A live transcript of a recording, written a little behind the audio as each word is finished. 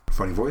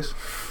Funny voice.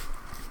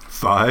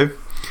 5,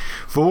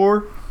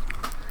 4,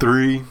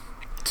 3,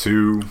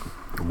 2,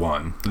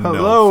 1.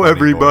 Hello,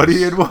 everybody,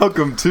 voice. And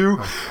welcome to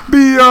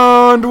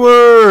Beyond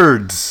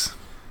Words.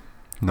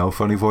 No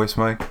funny voice,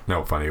 Mike?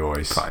 No funny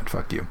voice. Fine,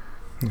 fuck you.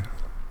 Yeah.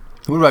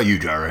 What about you,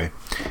 Jare?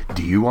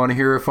 Do you want to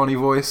hear a funny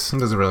voice? It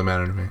doesn't really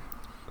matter to me.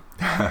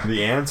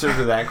 The answer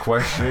to that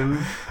question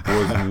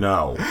was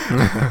no.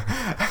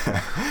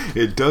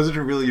 It doesn't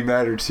really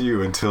matter to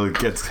you until it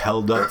gets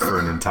held up for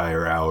an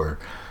entire hour.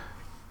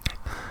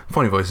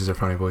 Funny voices are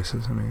funny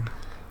voices. I mean,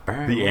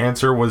 the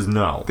answer was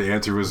no. The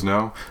answer was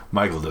no.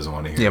 Michael doesn't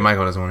want to hear it. Yeah,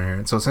 Michael doesn't want to hear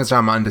it. So since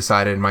I'm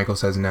undecided, Michael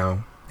says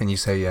no, and you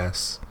say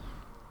yes.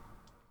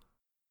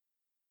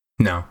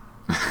 No.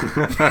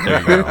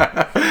 There you go.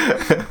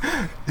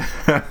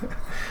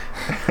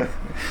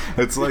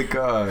 It's like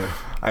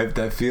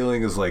that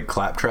feeling is like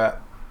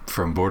Claptrap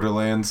from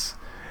Borderlands.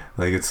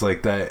 Like it's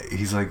like that.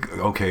 He's like,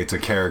 okay, it's a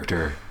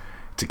character.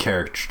 It's a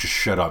character. Just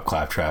shut up,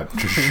 Claptrap.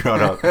 Just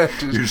shut up.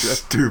 You're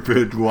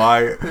stupid.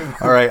 Why?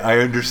 All right, I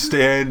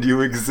understand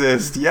you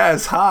exist.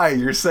 Yes, hi.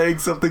 You're saying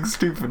something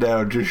stupid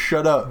now. Just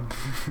shut up.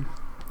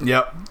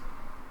 Yep.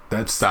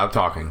 Stop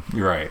talking.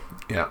 You're right.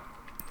 Yep.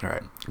 All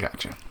right.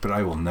 Gotcha. But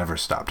I will never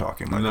stop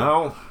talking, Michael.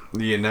 No,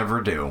 you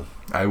never do.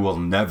 I will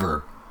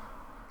never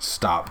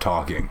stop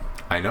talking.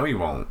 I know you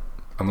won't.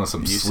 Unless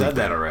I'm You sleeping. said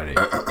that already.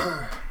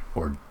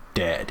 Or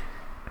dead.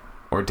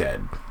 Or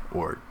dead.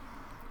 Or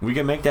We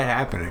can make that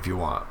happen if you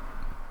want.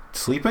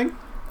 sleeping?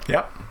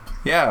 Yep.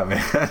 Yeah,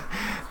 man.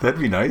 That'd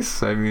be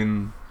nice. I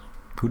mean,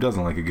 who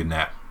doesn't like a good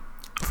nap?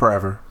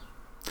 Forever.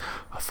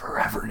 A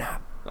forever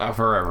nap. A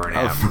forever A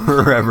nap.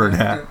 forever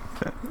nap.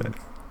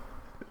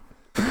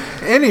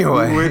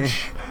 Anyway.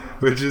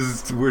 Which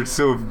is, we're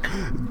so,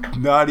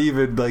 not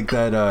even like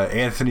that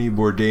Anthony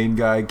Bourdain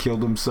guy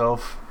killed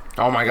himself.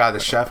 Oh my God, the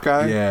chef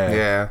guy? Yeah.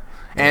 Yeah.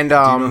 And Do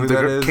you know who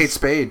that is? Kate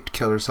Spade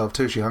killed herself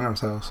too. She hung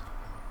herself.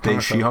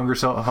 She hung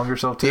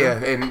herself too?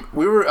 Yeah, and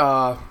we were,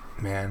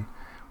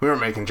 we were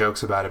making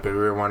jokes about it, but we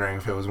were wondering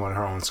if it was one of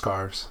her own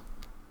scarves.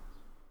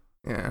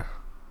 Yeah.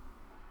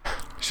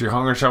 She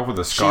hung herself with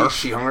a scarf?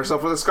 She hung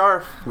herself with a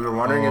scarf. We were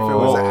wondering if it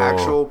was an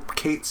actual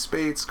Kate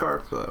Spade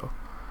scarf, though.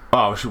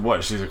 Oh,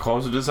 she's a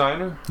clothes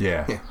designer?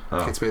 Yeah. Yeah,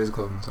 Oh. Kate Spade is a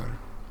clothing designer.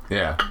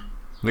 Yeah.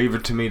 Leave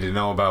it to me to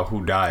know about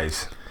who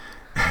dies.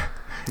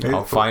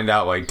 I'll find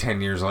out like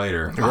 10 years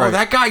later. Right. Oh,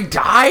 that guy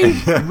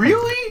died?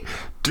 Really?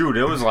 Dude,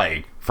 it was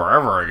like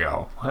forever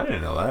ago. I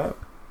didn't know that.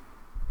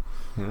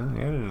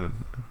 Yeah.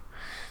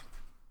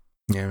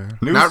 Yeah, man.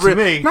 News not to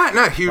me.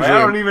 Not hugely. I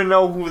don't even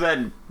know who that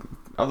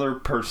other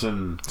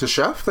person... The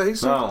chef that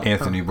he's No.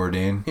 Anthony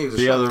Bourdain. He was a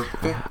The chef.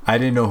 other... I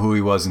didn't know who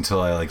he was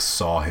until I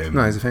saw him.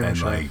 No, he's a famous and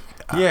chef. like,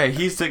 Yeah,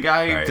 he's the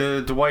guy, Right.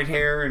 the white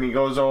hair, and he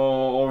goes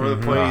all over the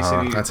place,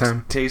 and he That's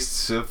him.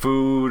 tastes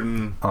food,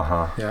 and...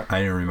 Yeah. I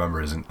didn't remember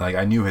his, like,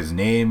 I knew his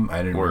name,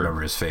 I didn't Word.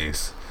 remember his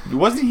face.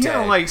 Wasn't he Dead.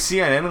 on, like,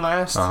 CNN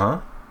last?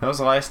 Uh-huh. That was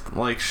the last,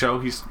 like, show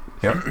he's...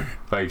 Yep.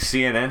 Like,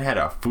 CNN had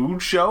a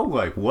food show?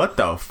 Like, what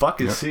the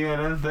fuck is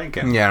CNN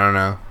thinking? Yeah, I don't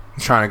know.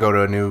 He's trying to go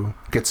to a new...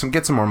 Get some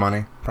more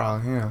money,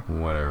 probably, you know.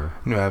 Whatever.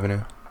 New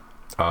avenue.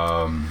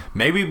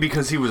 Maybe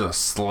because he was a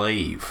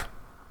slave.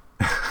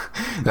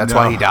 That's No.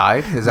 why he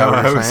died? Is that No, what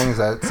I you're was- saying? Is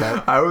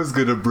that... I was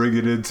gonna bring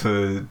it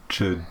into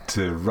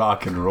to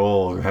rock and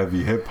roll,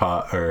 heavy hip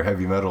hop or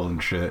heavy metal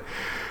and shit,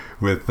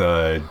 with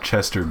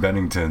Chester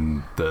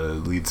Bennington, the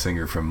lead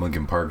singer from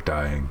Linkin Park,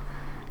 dying.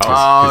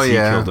 Oh, He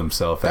yeah. killed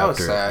himself That was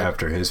after sad.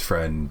 after his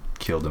friend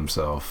killed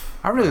himself.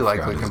 I really like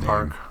forgot his Linkin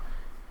name. Park.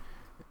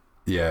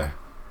 Yeah.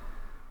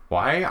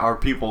 Why are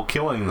people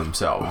killing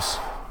themselves?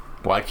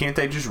 Why can't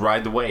they just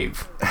ride the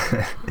wave?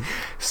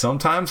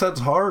 Sometimes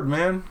that's hard,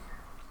 man.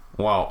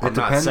 Well, I'm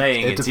not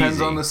saying it it's depends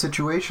easy. on the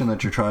situation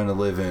that you're trying to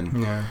live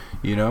in. Yeah.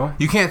 You know?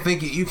 You can't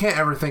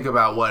ever think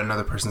about what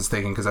another person's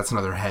thinking because that's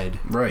another head.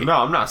 Right. No,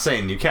 I'm not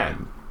saying you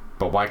can.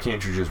 But why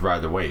can't you just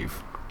ride the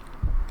wave?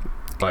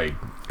 Like,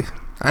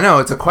 I know,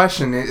 it's a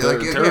question.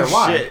 there's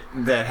Why? shit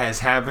that has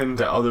happened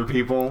to other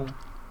people,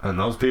 and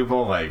those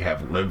people, like,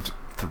 have lived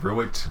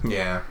through it.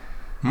 Yeah.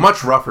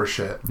 Much rougher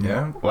shit.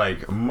 Yeah.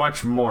 Like,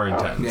 much more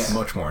intense. Yeah.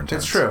 Much more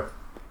intense. It's true.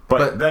 But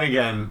But- then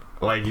again,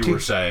 like you were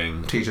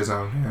saying, Teach his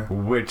own, yeah.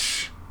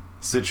 which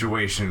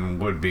situation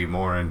would be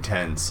more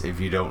intense if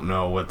you don't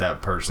know what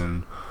that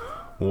person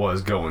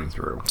was going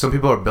through? Some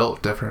people are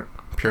built different,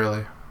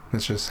 purely.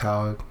 It's just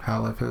how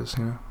life is,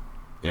 you know?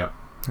 Yep.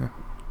 Yeah.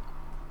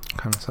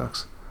 Kind of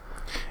sucks.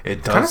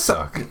 It Kinda does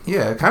suck.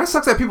 Yeah, it kind of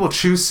sucks that people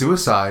choose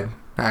suicide,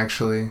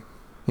 actually.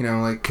 You know,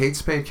 like Kate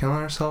Spade killing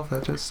herself,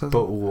 that just doesn't...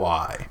 But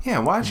why? yeah,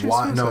 why choose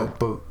Why? suicide?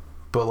 No,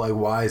 but like,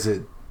 why is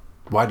it?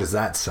 Why does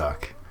that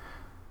suck?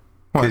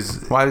 What?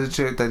 'Cause- Why did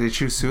they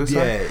choose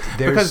suicide?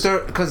 Yeah, because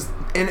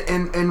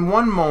in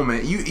one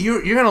moment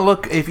you're gonna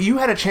look, if you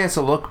had a chance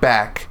to look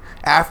back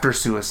after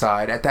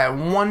suicide at that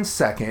 1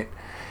 second,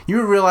 you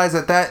would realize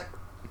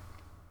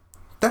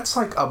that's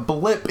like a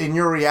blip in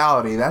your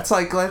reality. That's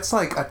like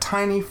a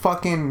tiny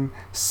fucking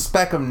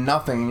speck of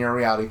nothing in your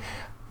reality.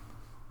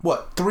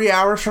 What, 3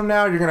 hours from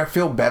now you're gonna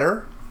feel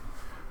better?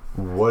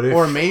 What if?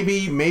 Or maybe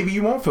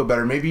you won't feel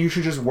better. Maybe you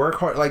should just work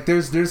hard. Like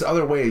there's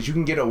other ways you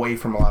can get away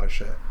from a lot of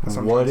shit. That's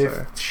what I'm what trying if to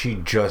say. she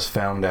just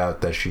found out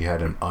that she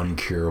had an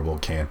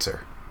uncurable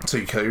cancer? So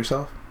you kill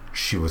yourself?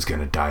 She was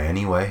gonna die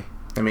anyway.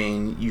 I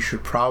mean, you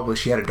should probably.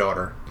 She had a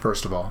daughter,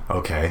 first of all.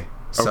 Okay.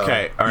 So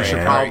okay, all right. You should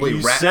And- probably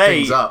you wrap say,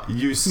 things up.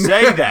 You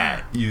say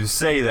that. You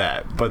say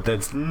that. But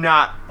that's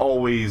not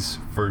always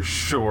for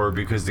sure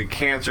because the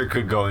cancer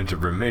could go into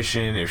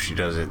remission if she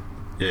does it.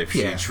 If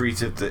she Yeah.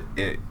 treats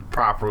it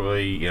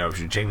properly, you know, if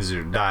she changes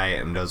her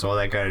diet and does all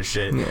that kind of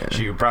shit, Yeah.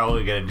 she could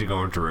probably get it to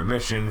go into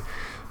remission.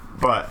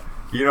 But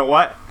you know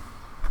what?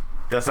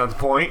 That's not the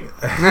point.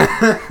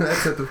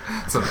 That's the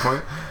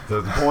point.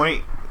 That's the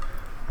point.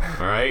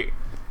 All right.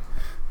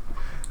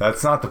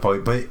 That's not the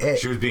point. But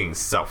She was being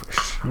selfish.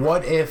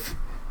 what if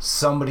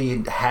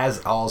somebody has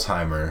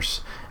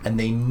Alzheimer's and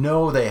they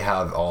know they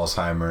have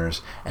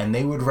Alzheimer's and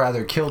they would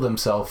rather kill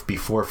themselves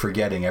before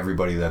forgetting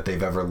everybody that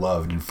they've ever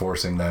loved and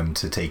forcing them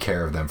to take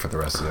care of them for the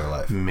rest of their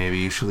life? Maybe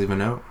you should leave a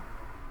note.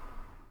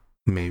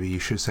 Maybe you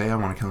should say, I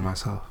want to kill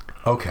myself.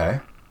 Okay.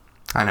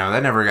 I know,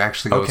 that never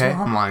actually goes Okay.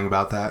 well. I'm lying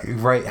about that.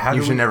 Right. How You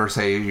do should we, never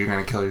say you're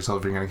going to kill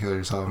yourself. You're going to kill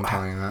yourself. I'm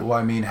telling you that. Well,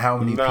 I mean, how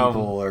many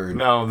people are...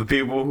 No, the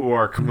people who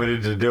are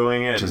committed to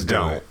doing it Just do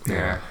don't. it.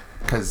 Yeah.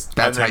 Because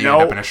that's And how the you end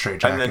note- up in a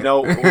straitjacket. And the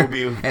note will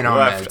be And on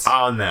left meds.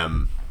 on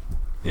them.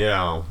 You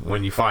know,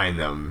 when you find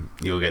them,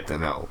 you'll get the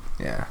note.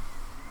 Yeah.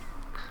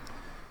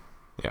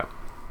 Yeah.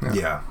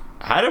 Yeah.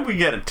 How did we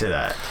get it to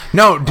that?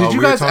 No, did Oh, you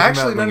we were guys talking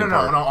actually? about No. Linkin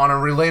Park. On a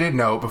related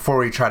note, before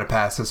we try to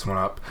pass this one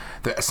up,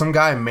 some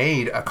guy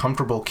made a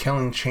comfortable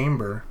killing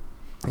chamber,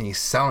 and he's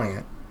selling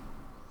it.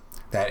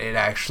 That it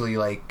actually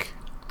like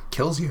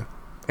kills you,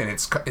 and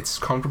it's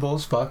comfortable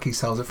as fuck. He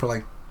sells it for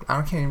like like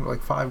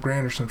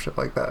 $5,000 or some shit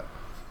like that.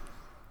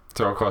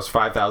 So it costs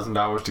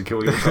 $5,000 to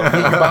kill yourself.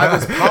 You can buy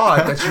this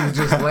pod that you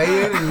just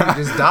lay in and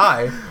you just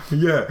die.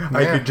 Yeah,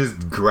 I Yeah. could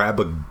just grab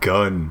a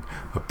gun,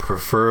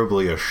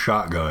 preferably a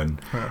shotgun,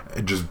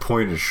 and just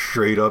point it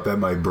straight up at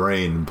my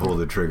brain and pull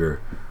the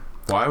trigger.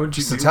 Why would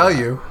you Just to do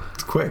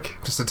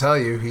tell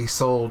that? you, he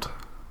sold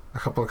a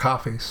couple of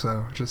coffees.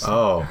 So just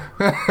Oh.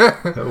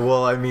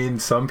 Well, I mean,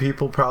 some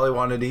people probably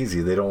want it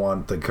easy. They don't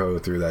want to go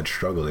through that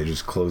struggle. They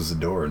just close the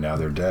door and now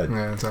they're dead.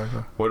 yeah,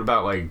 exactly. What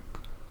about, like,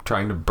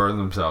 trying to burn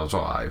themselves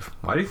alive?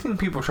 Why do you think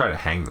people try to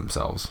hang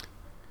themselves?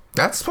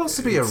 That's supposed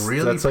to be a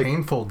really that's like-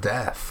 painful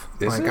death.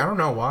 Is Like it? I don't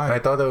know I why.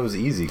 thought that was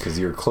easy because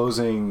you're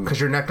closing. Because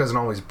your neck doesn't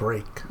always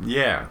break.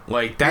 Yeah,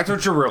 like, that's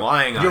what you're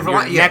relying on. You're Your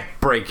rely- yeah. neck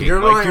breaking. You're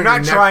Like, relying you're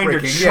on not your neck trying to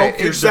breaking. choke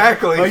Yeah, yourself.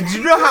 exactly. Like, do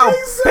you know how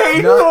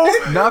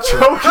painful Not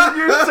choking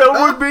yourself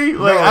would be?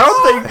 Like, I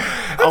don't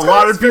think a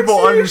lot of people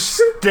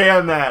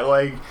understand that.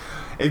 Like,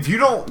 if you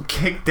don't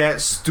kick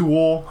that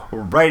stool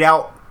right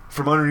out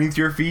from underneath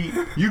your feet,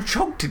 you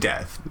choke to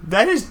death.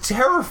 That is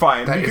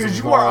terrifying That is because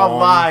you are long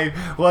alive.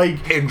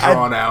 Like, And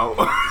drawn out.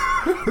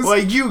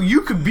 like you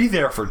could be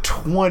there for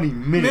 20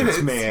 minutes,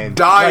 Minutes, man.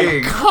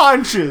 dying. Like,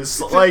 conscious,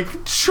 like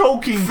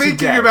choking to Thinking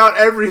death. about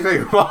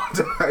everything while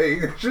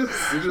dying. It's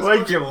just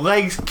like your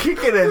legs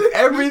kicking and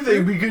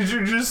everything because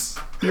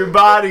your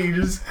body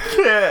just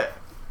can't.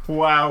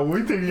 Wow,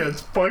 we think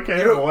that's fucking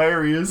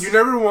hilarious. you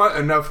never want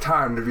enough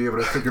time to be able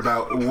to think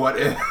about what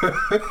if.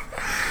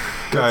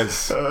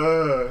 Guys.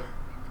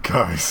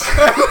 Guys.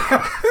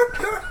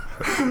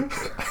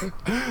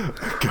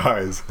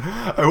 Guys,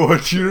 I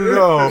want you to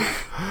know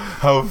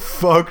how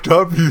fucked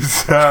up you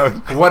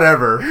sound.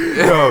 Whatever.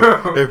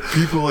 No, if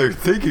people are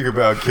thinking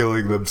about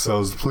killing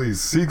themselves, please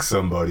seek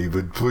somebody,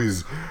 but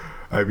please,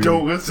 I mean,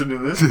 Don't listen to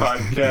this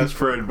podcast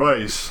for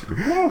advice.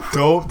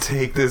 don't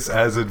take this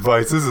as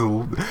advice.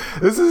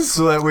 This is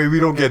so that way we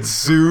don't get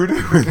sued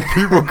with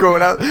people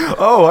going out.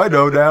 Oh, I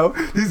know now.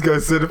 These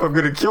guys said if I'm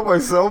going to kill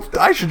myself,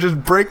 I should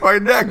just break my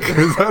neck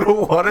because I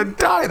don't want to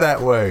die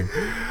that way.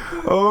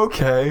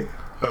 Okay.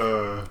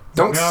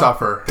 Don't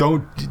suffer.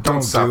 Don't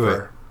do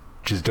suffer. it.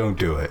 Just don't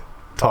do it.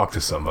 Talk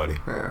to somebody.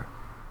 Yeah.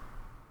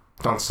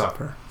 Don't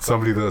suffer.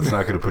 Somebody that's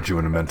not going to put you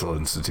in a mental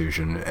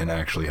institution and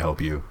actually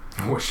help you.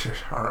 Which there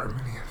aren't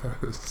many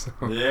of those. So.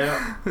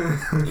 Yeah.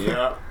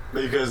 Yeah.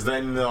 Because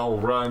then they'll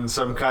run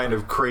some kind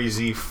of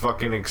crazy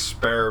fucking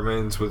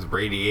experiments with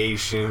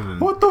radiation.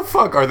 And What the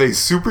fuck? Are they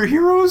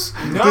superheroes?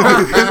 No,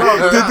 they're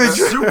Did not they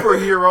just-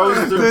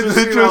 superheroes. They're Did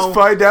they you just know-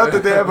 find out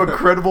that they have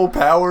incredible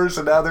powers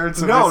and now they're in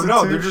some No,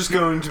 institute? they're just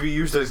going to be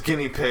used as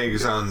guinea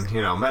pigs on,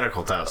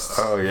 medical tests.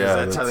 Oh, yeah, Because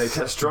that's how they that's-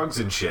 test drugs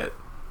and shit.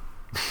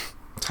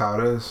 That's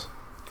how it is.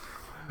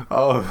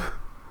 Oh.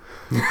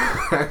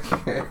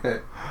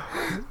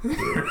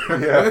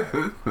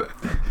 Yeah.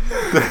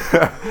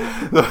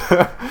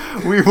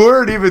 We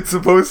weren't even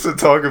supposed to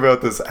talk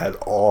about this at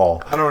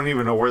all. I don't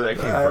even know where that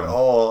came At from.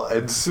 all.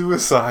 And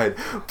suicide.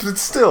 But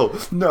still,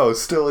 it's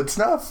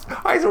not.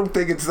 I don't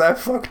think it's that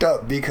fucked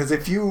up because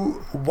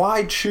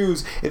why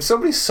choose? If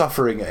somebody's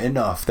suffering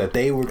enough that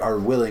they are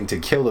willing to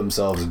kill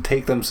themselves and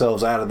take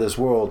themselves out of this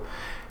world,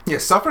 Yeah,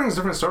 suffering is a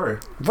different story.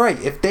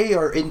 Right. If they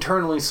are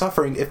internally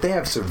suffering, if they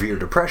have severe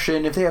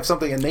depression, if they have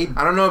something and they...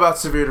 I don't know about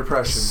severe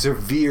depression.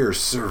 Severe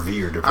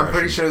depression. I'm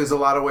pretty sure there's a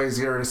lot of ways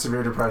to get rid of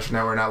severe depression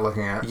that we're not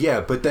looking at. Yeah,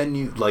 but then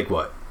you... Like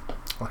what?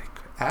 Like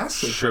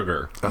acid.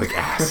 Sugar. Like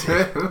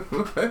acid.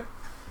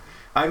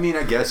 I mean,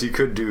 I guess you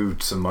could do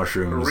some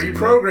mushrooms.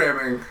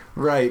 Reprogramming.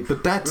 Right,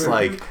 but that's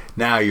like...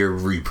 Now you're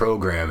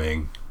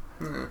reprogramming.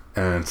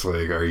 And it's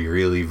like, are you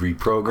really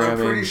reprogramming? I'm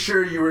pretty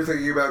sure you were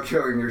thinking about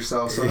killing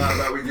yourself, so how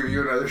about we give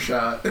you another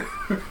shot?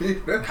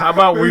 How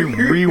about we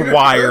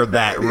rewire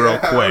that real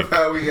quick?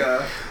 How about we,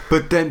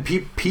 But then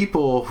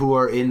people who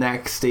are in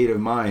that state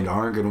of mind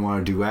aren't going to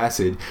want to do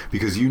acid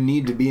because you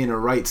need to be in a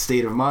right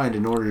state of mind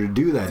in order to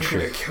do that they're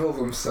gonna shit. kill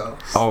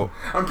themselves. Oh,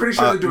 I'm pretty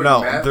sure they're doing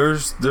no. meth,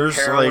 There's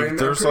heroin. I'm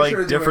there's pretty like sure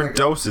they're doing, different like,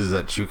 doses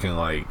that you can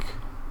like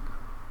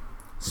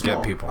small.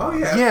 get people. Oh on.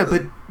 yeah.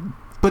 Yeah,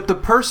 but the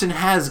person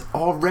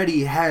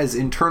already has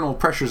internal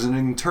pressures and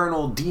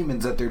internal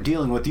demons that they're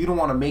dealing with. You don't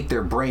want to make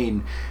their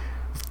brain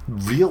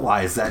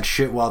realize that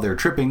shit while they're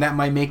tripping. That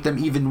might make them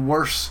even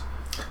worse.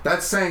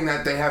 That's saying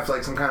that they have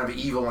like some kind of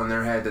evil in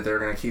their head that they're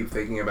gonna keep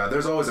thinking about.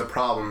 There's always a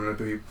problem.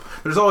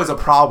 There's always a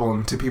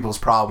problem to people's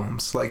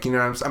problems. Like, you know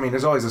what I'm saying? I mean,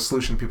 there's always a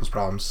solution to people's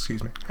problems.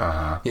 Excuse me.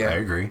 Yeah, I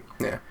agree.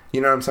 Yeah. You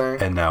know what I'm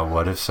saying? And now,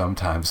 what if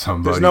sometimes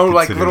somebody There's no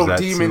like considers little that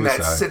demon that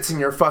suicide? sits in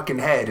your fucking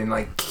head and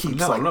like keeps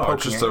No, like no, poking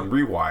it's just at a you.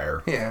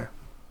 rewire. Yeah.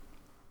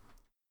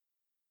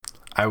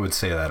 I would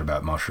say that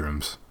about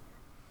mushrooms.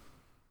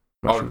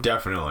 Oh,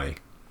 definitely.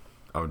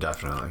 Oh,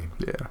 definitely.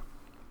 Yeah.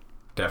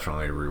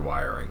 Definitely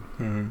rewiring.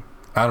 Mm-hmm.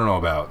 I don't know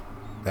about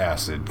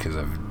acid because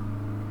I've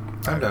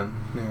done.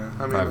 Yeah.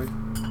 I mean, I've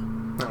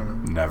I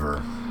don't know.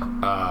 never.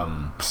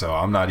 So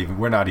I'm not even.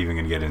 We're not even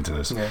going to get into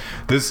this. Yeah.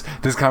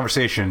 This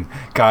conversation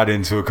got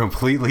into a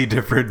completely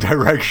different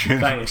direction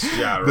Thanks,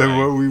 yeah, right. than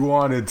what we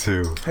wanted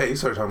to. Hey, you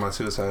started talking about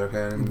suicide,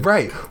 okay?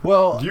 Right.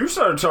 Well, You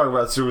started talking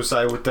about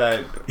suicide with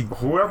that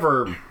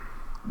whoever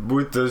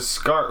with the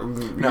scar,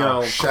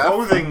 chef.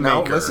 clothing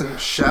No, maker. listen,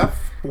 chef.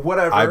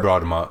 Whatever. I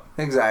brought him up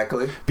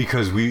exactly.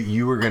 because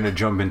you were going to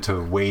jump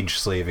into wage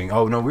slaving.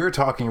 Oh no, we were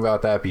talking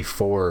about that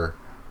before.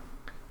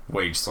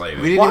 Wage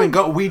slaving.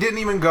 We didn't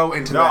even go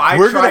into No, that. I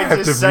We're gonna tried to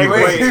have to segue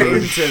rewrite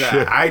into shit.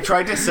 that. I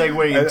tried to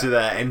segue into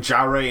that, and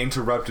Jare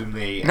interrupted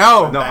me.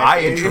 No,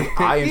 I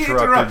He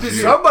interrupted you.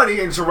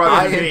 Somebody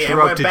interrupted I me and went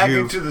interrupted back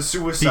you into the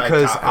suicide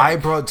because topic. I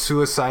brought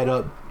suicide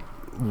up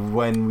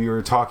when we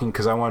were talking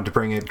because I wanted to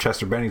bring in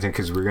Chester Bennington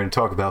because we were going to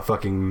talk about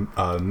fucking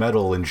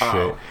metal and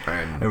shit,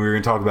 and we were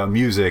going to talk about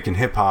music and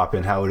hip hop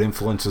and how it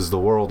influences the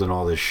world and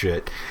all this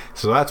shit.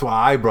 So that's why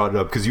I brought it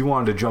up because you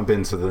wanted to jump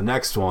into the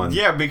next one.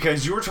 Yeah,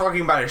 because you were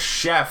talking about a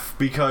chef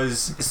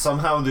because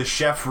somehow the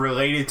chef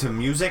related to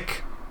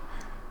music.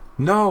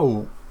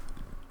 No,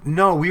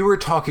 we were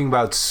talking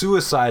about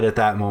suicide at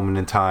that moment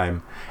in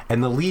time,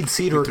 and the lead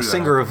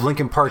singer of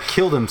Linkin Park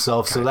killed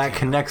himself, so that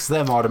connects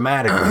them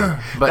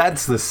automatically. But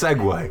that's the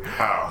segue.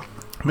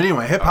 But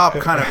anyway, hip hop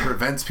kind of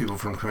prevents people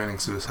from committing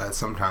suicide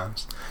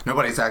sometimes.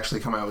 Nobody's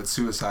actually come out with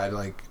suicide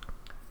like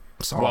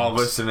songs. While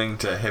listening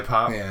to hip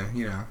hop. Yeah,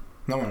 you know,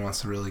 no one wants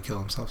to really kill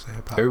themselves to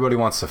hip hop. Everybody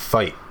wants to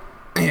fight.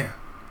 Yeah,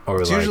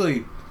 Or it's like,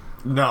 usually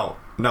No,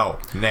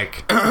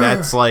 Nick.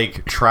 That's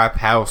like trap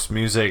house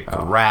music,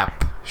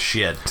 rap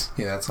shit.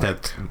 yeah, that's like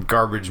That's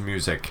garbage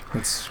music.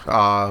 it's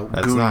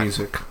That's goon not-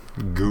 music.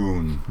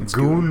 goon.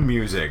 Goon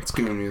music. It's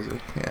goon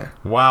music. Yeah.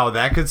 Wow,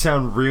 that could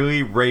sound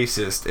really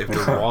racist if the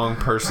wrong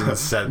person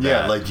said that.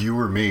 Yeah, like you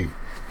or me.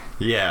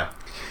 Yeah.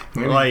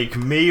 Like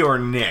me or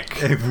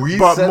Nick. If we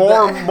But said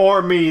more that-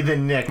 more me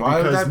than Nick Why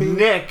would because that be?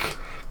 Nick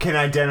can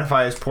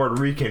identify as Puerto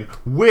Rican,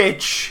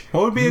 which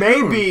What would be a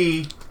may goon?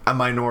 be a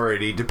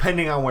minority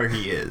depending on where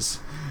he is.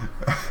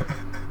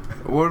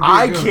 What would be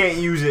I a goon? can't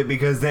use it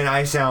because then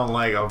I sound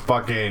like a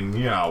fucking,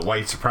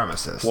 white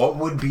supremacist. What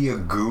would be a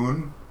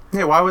goon?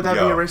 Yeah, why would that be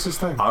Yo, a racist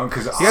thing?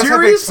 Because You guys have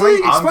to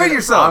explain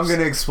yourselves. I'm going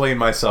to explain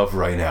myself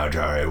right now,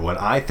 Jare. When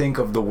I think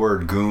of the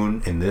word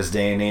goon in this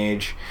day and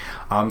age,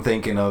 I'm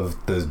thinking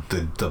of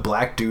the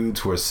black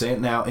dudes who are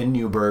sitting out in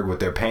Newburgh with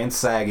their pants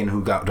sagging,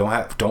 who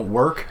don't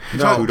work.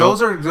 No, who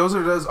those are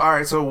all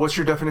right. So, what's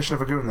your definition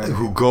of a goon then?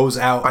 who goes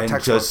out By and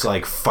textbook. just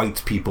like fights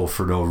people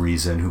for no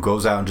reason, who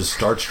goes out and just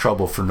starts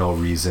trouble for no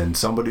reason.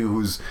 Somebody who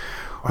is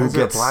it a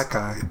gets black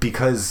guy?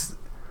 because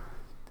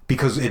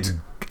it's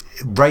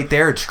right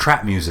there. It's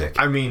trap music.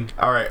 I mean,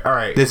 all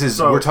right. This is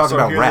So- we're talking so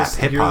about hear rap, this-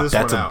 hip hear hop. this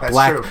That's one a out. That's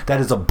black. true.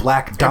 That is a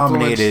black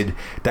dominated.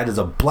 That is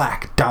a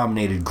black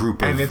dominated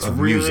group of, and it's of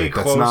really music.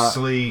 That's not.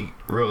 closely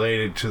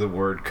related to the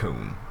word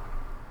coon,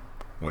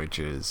 which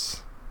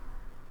is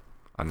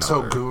another.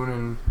 So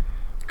goon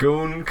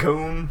and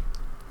coon.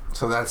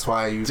 so that's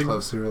why you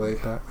closely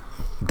relate that.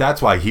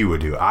 That's why he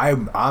would do.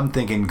 I'm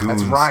thinking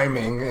goons. That's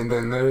rhyming, and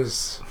then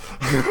there's.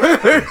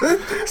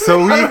 So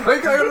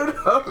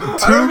I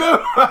don't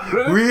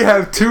know. we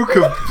have two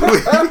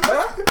complete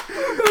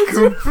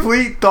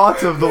complete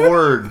thoughts of the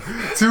word.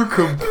 Two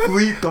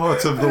complete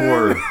thoughts of the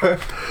word.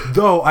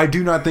 Though I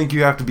do not think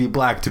you have to be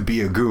black to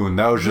be a goon.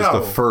 That was just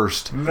the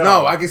first.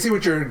 No, I can see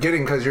what you're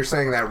getting because you're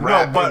saying that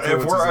rap. No, but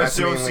if we're influences, that's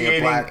mainly a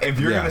associating, black if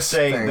you're gonna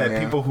say thing, that yeah.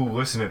 people who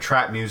listen to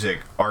trap music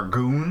are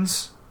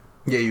goons,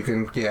 Yeah, you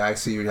can. Yeah, I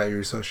see how you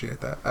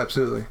associate that.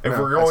 Absolutely. if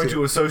No, we're I going see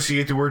to it.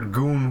 associate the word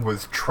goon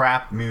with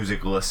trap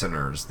music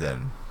listeners,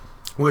 then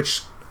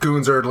Which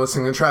goons are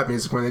listening to trap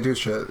music when they do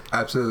shit.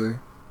 Absolutely.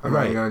 I'm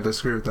Right. not going to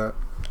disagree with that.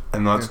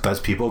 And that's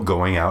people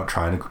going out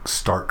trying to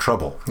start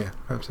trouble. Yeah,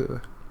 absolutely.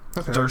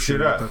 Okay. Stir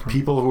shit up.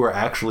 People who are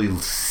actually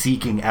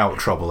seeking out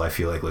trouble, I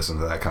feel like, listen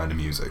to that kind of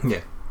music.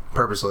 Yeah,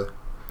 purposely.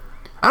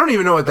 I don't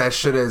even know what that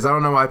shit is. I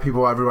don't know why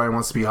everybody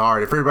wants to be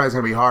hard. If everybody's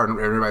going to be hard,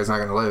 everybody's not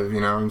going to live. You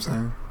know what I'm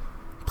saying?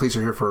 Police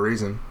are here for a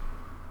reason.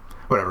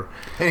 Whatever.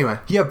 Anyway.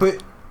 Yeah,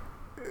 but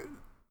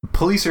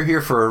police are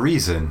here for a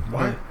reason.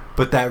 What?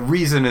 But that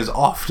reason is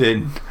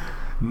often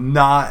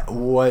not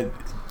what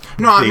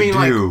No, I they mean,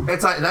 do. like,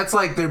 it's like, that's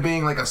like there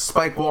being like a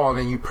spike wall and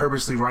then you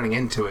purposely running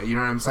into it. You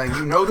know what I'm saying?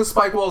 You know the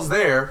spike wall's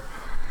there,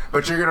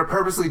 but you're going to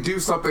purposely do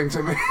something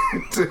to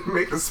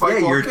make the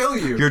spike wall kill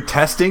you. You're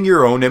testing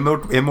your own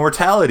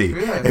immortality.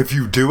 Yeah. If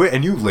you do it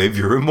and you live,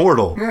 you're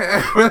immortal.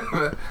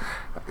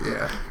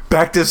 Yeah.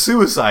 Back to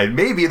suicide.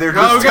 Maybe they're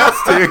just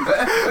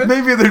testing.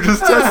 Maybe they're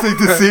just testing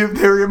to see if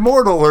they're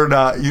immortal or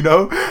not. You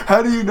know?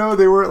 How do you know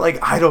they were like?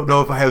 I don't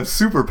know if I have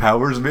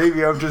superpowers.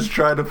 Maybe I'm just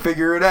trying to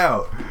figure it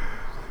out.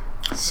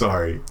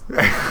 Sorry.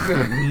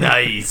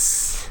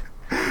 nice.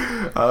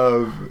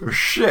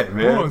 Shit,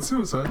 man. Oh, it's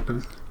suicide.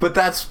 But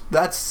that's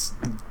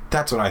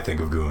what I think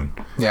of goon.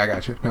 Yeah, I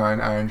got you. No,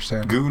 I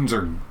understand. Goons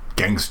are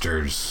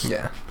gangsters.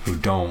 Yeah. Who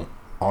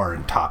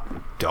aren't top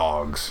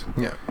dogs.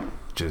 Yeah.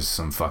 Just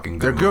some fucking.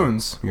 They're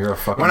goons. You're a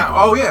fucking.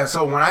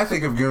 So when I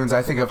think of goons,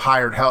 I think of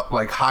hired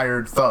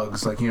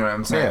thugs, like, you know what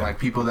I'm saying, Yeah. like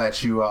people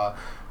that you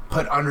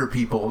put under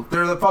people.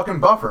 They're the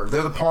fucking buffer.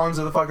 They're the pawns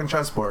of the fucking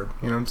chessboard.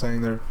 You know what I'm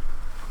saying?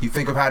 You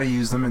think of how to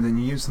use them and then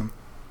you use them.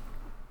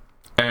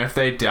 And if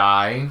they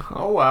die,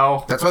 oh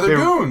well. That's why they're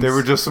goons. They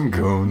were just some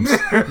goons.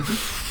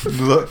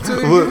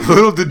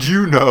 Little did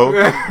you know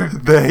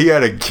that he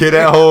had a kid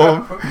at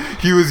home.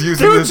 He was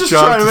using He was this just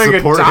job trying to to make a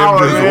support him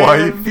dollar, and his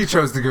man. wife. He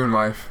chose the goon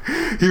life.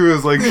 He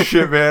was like,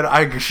 shit,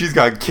 man, she's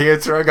got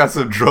cancer. I got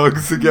some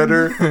drugs to get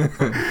her.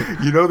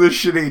 You know this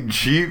shit ain't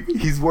cheap.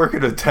 He's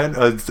working a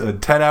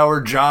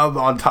 10-hour job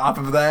on top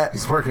of that.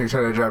 He's working each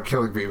other job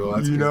killing people.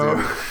 That's You what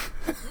know?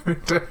 he's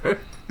doing.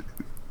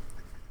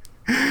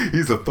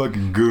 He's a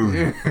fucking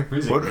goon.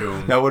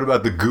 Now what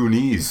about the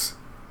Goonies?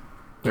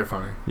 They're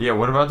funny. Yeah,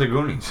 what about the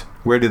Goonies?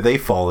 Where did they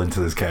fall into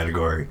this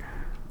category?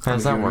 How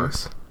does that work?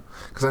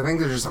 Because I think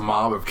they're just a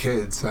mob of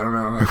kids. I don't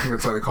know. I think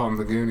that's why they call them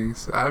the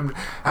Goonies. I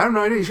have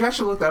no idea. You guys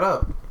should look that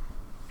up.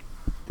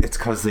 It's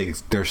because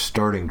they're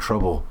starting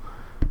trouble.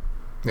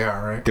 Yeah,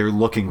 right. They're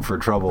looking for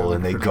trouble,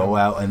 and they go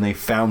out and they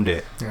found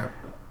it. Yeah.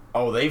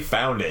 Oh, they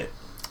found it.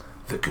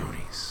 The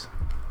Goonies.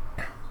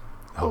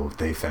 Oh,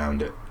 they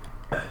found it.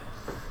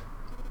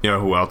 You know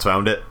who else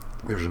found it?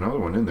 There's another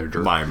one in there,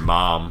 Jerk. My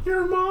mom.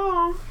 Your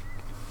mom.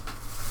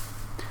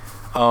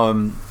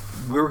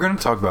 We were going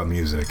to talk about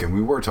music, and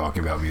we were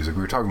talking about music.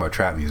 We were talking about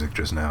trap music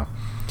just now.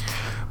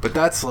 But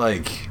that's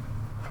like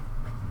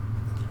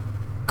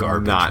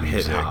garbage Not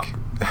music. hip-hop.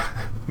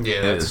 Yeah,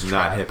 It that's is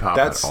not hip hop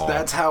That's at all.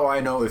 that's how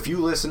I know. If you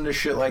listen to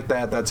shit like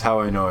that, that's how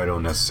I know I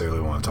don't necessarily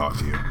want to talk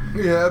to you.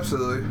 Yeah,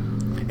 absolutely.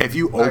 If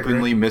you I agree.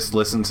 openly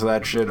listen to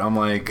that shit, I'm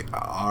like,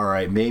 all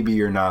right, maybe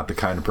you're not the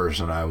kind of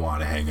person I want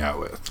to hang out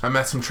with. I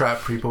met some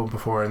trap people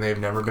before, and they've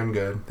never been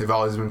good. They've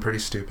always been pretty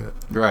stupid.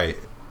 Right.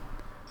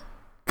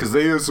 Because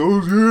they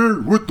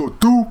associate with the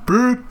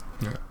stupid.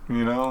 Yeah.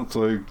 You know, it's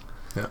like,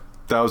 Yeah.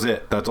 that was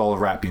it. That's all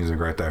rap music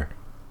right there.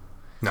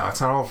 No,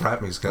 it's not all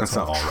rap music. That's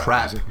That's not all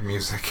rap trap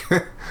music.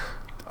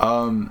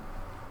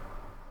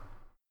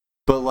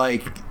 But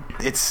like,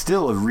 it's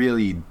still a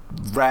really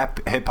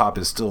hip hop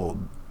is still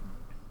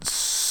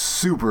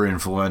super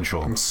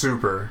influential.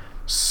 Super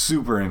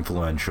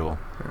influential.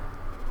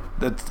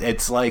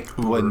 It's like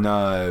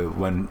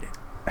when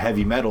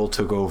heavy metal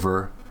took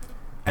over,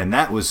 and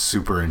that was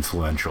super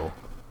influential.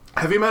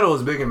 Heavy metal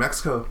is big in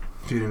Mexico.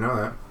 If you didn't know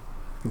that,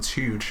 it's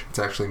huge. It's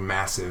actually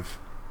massive.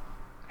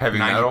 Heavy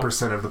metal?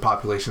 90% of the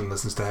population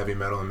listens to heavy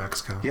metal in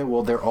Mexico. Yeah,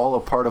 well, they're all a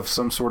part of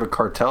some sort of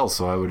cartel,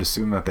 so I would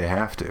assume that they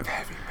have to.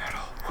 Heavy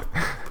metal.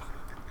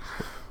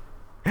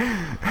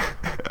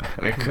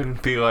 It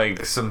couldn't be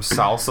like some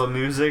salsa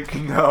music.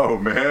 No,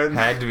 man.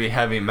 Had to be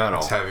heavy metal.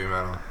 It's heavy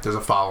metal. There's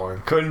a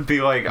following. Couldn't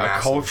be like Massive.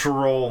 a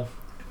cultural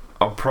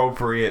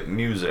appropriate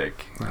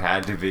music.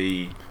 Had to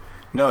be.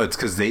 No, it's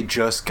because they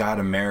just got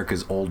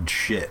America's old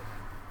shit.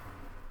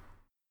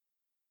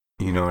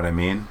 You know what I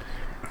mean?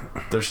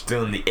 They're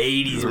still in the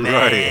 80s,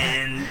 Right.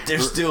 man. They're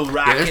still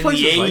rocking there's the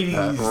places like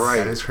 80s. that. Right.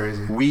 That is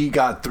crazy. We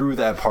got through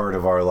that part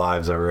of our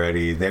lives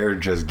already. They're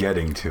just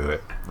getting to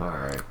it.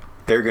 Alright.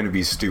 They're going to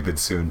be stupid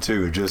soon,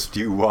 too. Just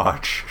you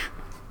watch.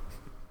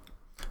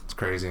 It's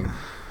crazy.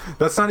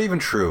 That's not even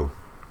true.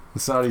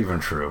 It's not even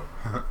true.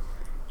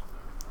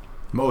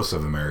 Most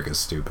of America's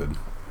stupid.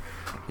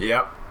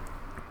 Yep.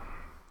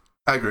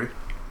 I agree.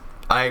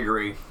 I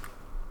agree.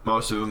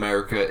 Most of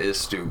America is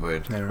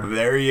stupid. Never.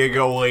 There you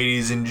go,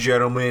 ladies and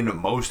gentlemen.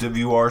 Most of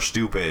you are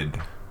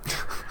stupid.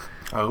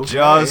 Oh,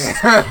 Just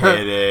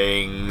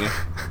kidding.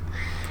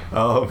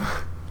 All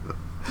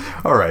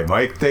right,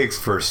 Mike. Thanks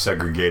for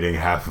segregating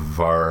half of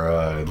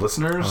our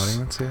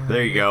listeners.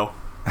 There you go.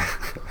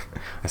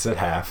 I said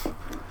half.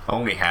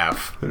 Only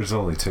half. There's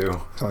only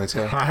two. It's only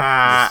two.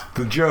 Haha.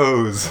 The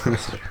Joes.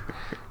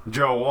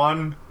 Joe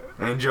 1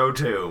 and Joe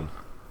 2.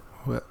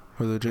 What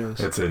were the Joes?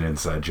 It's an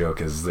inside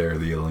joke, as they're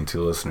the only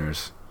two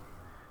listeners.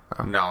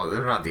 No,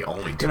 they're not the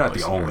only two. They're not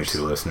the only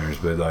two listeners,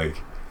 but like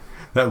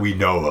that we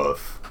know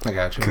of I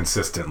got you.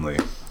 consistently.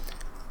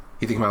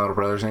 You think my little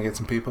brother's gonna get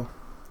some people?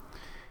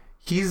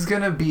 He's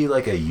gonna be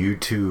like a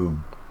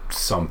YouTube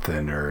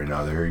something or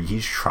another.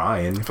 He's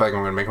trying. I feel like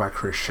I'm gonna make my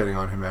career shitting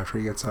on him after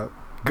he gets up.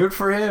 Good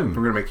for We're him.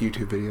 gonna make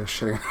YouTube videos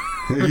shitting.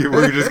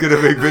 We're just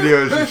gonna make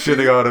videos just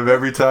shitting on him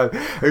every time.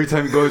 Every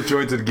time he goes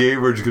joins a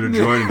game, we're just gonna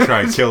join and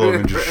try and kill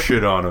him and just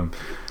shit on him.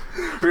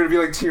 We're gonna be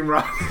like Team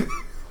Rocket.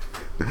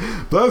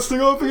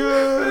 Blasting off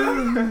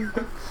again.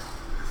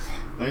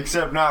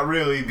 Except not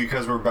really,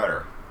 because we're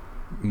better.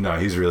 No,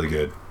 he's really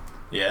good.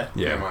 Yeah?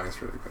 Yeah,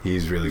 Mine's really good.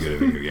 he's really good at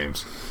video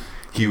games.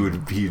 He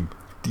would beat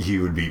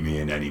me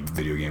in any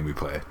video game we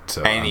play.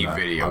 So Any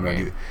video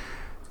game.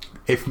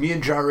 If me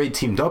and Jare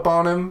teamed up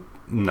on him,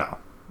 no,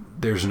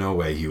 there's no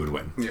way he would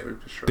win. Yeah, we're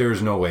just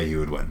There's no way he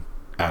would win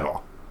at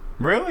all.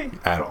 Really?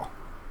 At all.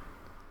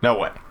 No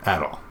way.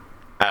 At all.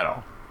 At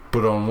all.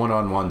 But on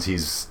one-on-ones, he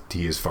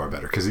is far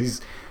better because he's.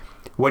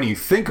 When you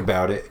think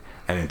about it,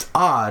 and it's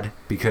odd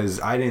because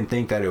I didn't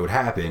think that it would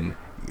happen.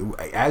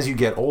 As you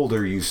get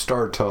older, you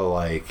start to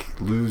like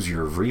lose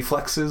your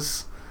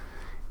reflexes,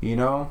 you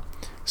know.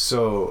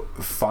 So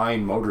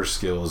fine motor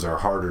skills are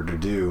harder to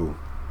do.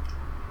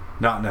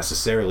 Not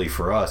necessarily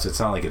for us. It's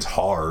not like it's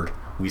hard.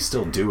 We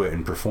still do it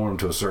and perform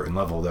to a certain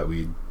level that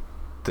we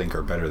think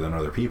are better than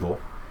other people,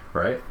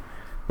 right?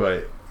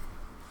 But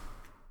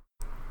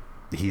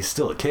he's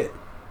still a kid,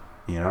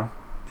 you know,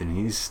 and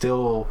he's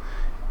still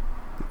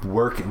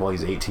working. Well,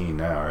 he's 18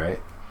 now, right?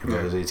 Your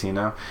brother's 18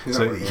 now,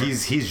 so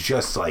he's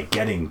just like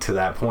getting to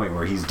that point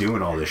where he's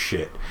doing all this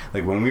shit.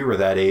 Like when we were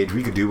that age,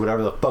 we could do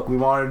whatever the fuck we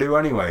wanted to do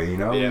anyway, you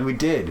know. Yeah. We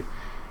did,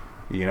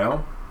 you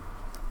know.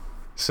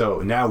 So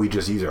now we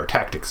just use our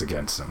tactics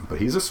against him. But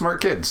he's a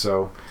smart kid,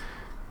 so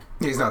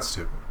He's not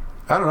stupid.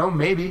 I don't know.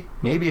 Maybe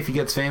if he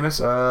gets famous.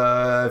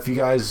 If you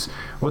guys,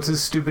 what's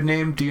his stupid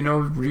name? Do you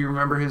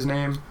remember his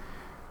name?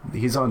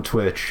 He's on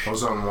Twitch.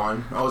 Ozone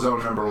 1.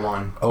 Ozone number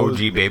 1. OG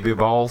baby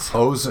balls.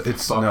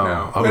 It's Fuck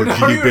no. OG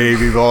Don't even-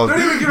 baby balls. don't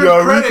even give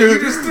him credit, you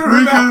just threw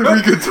him out.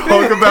 we could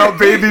talk about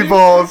baby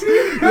balls.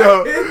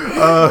 Yo,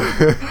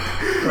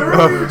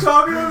 Remember we were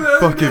talking about that?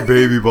 fucking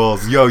baby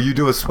balls. Yo, you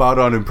do a spot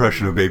on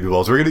impression of baby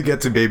balls. We're gonna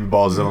get to baby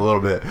balls in a little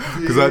bit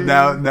because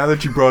now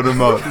that you brought him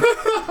up.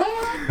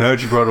 Now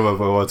that you brought him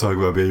up, I want to talk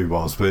about baby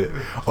balls. But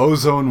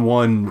Ozone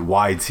 1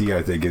 YT,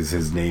 I think, is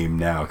his name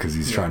now because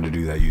he's trying to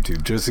do that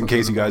YouTube. Just in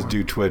case you guys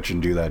do Twitch and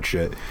do that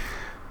shit,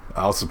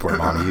 I'll support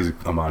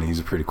Amani. He's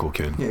a pretty cool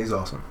kid. Yeah, he's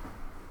awesome.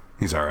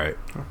 He's all right.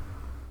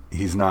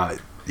 He's not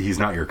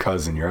your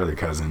cousin, your other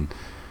cousin.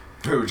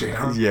 Who,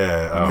 Jayhon?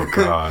 Yeah. Oh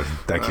god,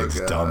 that Oh, kid's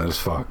God. dumb as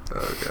fuck.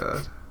 Oh,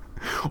 God.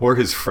 Or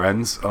his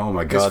friends. Oh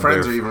my god, His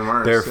friends they're are even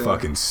worse. They're yeah.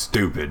 fucking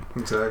stupid.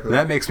 Exactly.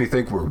 That makes me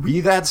think, were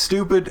we that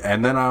stupid?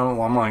 And then I'm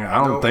like, I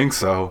don't Nope. think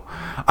so.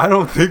 I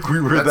don't think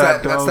we were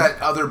that dumb. That's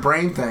that other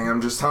brain thing.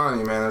 I'm just telling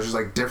you, man. There's just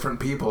like different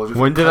people.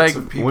 Different When did cuts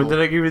of people.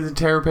 I give you the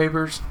terror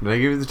papers? Did I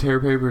give you the terror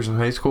papers in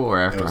high school or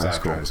after It was high after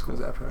school? high school. It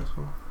was after high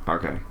school.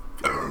 Okay.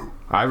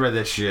 I read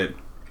that shit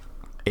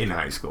in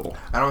high school.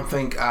 I don't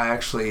think I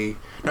actually.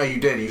 No, you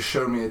did. You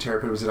showed me the terror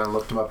papers and I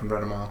looked them up and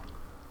read them all.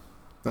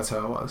 That's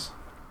how it was.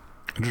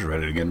 I just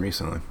read it again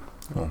recently.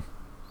 Well,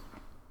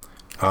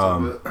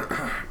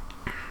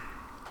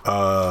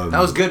 That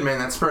was good, man.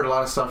 That spurred a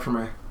lot of stuff for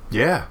me.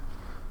 yeah,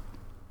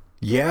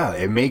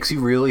 it makes you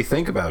really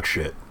think about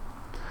shit.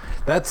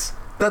 That's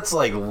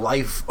like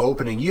life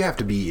opening. You have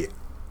to be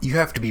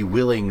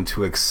willing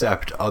to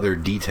accept other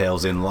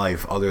details in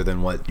life other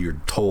than what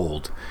you're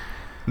told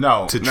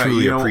No, to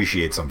truly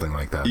appreciate something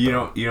like that. You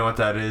though. know what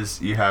that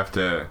is? You have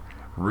to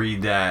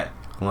read that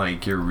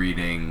like you're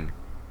reading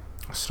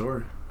A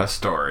story. a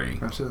story.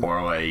 Absolutely.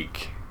 Or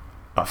like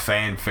a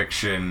fan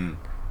fiction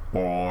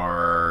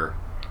or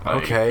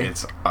like Okay.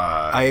 it's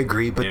I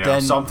agree, but you know,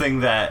 then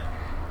something that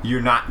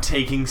you're not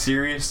taking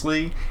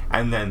seriously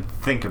and then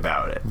think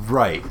about it.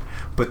 right.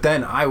 But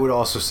then I would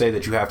also say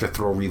that you have to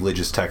throw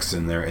religious texts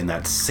in there in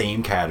that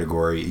same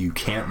category. You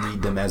can't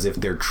read them as if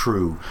they're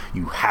true.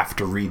 You have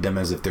to read them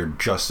as if they're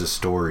just a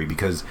story,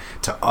 because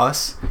to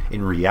us,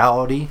 in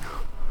reality,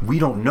 we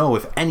don't know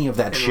if any of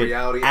that In shit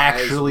reality,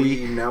 actually,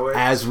 as we know it?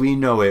 as we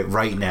know it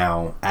right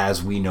now,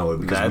 as we know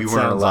it, because we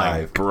weren't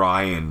alive. like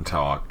Brian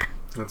talk.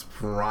 That's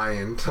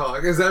Brian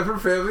talk. Is that for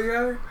Family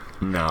Guy?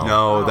 No.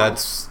 No, Oh.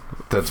 that's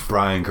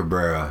Brian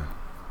Cabrera,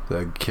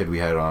 the kid we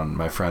had on,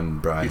 my friend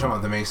Brian. You talking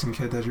about the Mason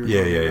kid that you were Yeah,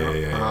 talking yeah, about?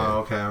 yeah, yeah, Oh,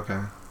 okay,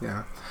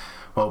 yeah.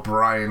 Well,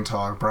 Brian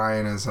talk.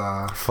 Brian is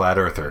Flat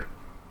Earther.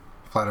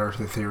 flat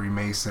earther theory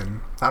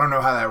Mason. I don't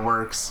know how that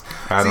works.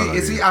 I don't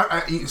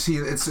know See,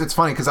 it's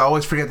funny because I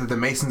always forget that the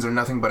Masons are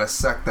nothing but a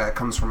sect that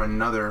comes from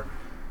another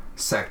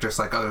sect, just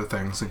like other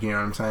things. Like, you know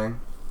what I'm saying?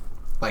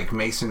 Like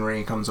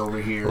Masonry comes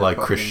over here. Like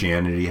fucking,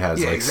 Christianity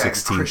has like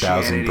exactly.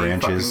 16,000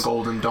 branches. Fucking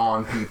Golden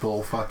Dawn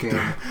people, fucking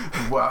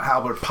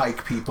Halbert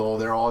Pike people.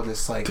 They're all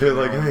just like, They're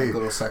like, know, hey,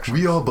 little sections.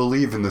 we all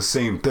believe in the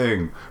same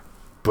thing,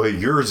 but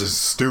yours is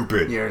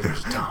stupid. Yours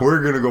is dumb.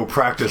 We're gonna go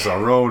practice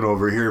our own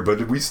over here,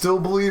 but we still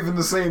believe in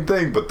the same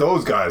thing. But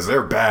those guys,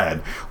 they're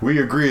bad. We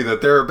agree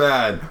that they're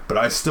bad, but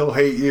I still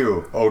hate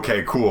you.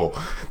 Okay, cool.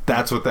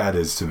 That's what that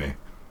is to me.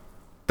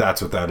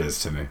 That's what that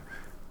is to me.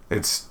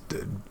 It's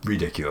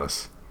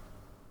ridiculous.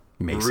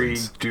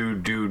 Masons.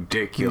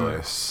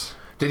 Ridiculous.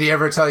 Did he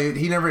ever tell you?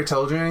 He never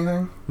told you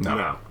anything?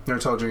 No. Never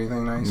told you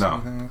anything nice? No.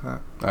 Anything like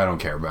that? I don't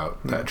care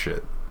about that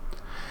shit.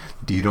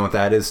 Do you know what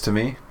that is to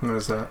me? What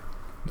is that?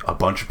 A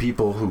bunch of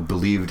people who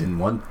believed in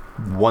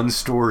one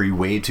story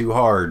way too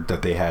hard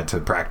that they had to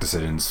practice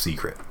it in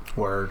secret.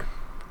 Word.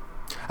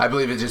 I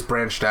believe it just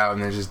branched out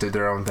and they just did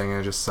their own thing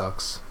and it just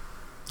sucks.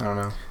 I don't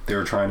know. They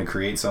were trying to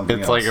create something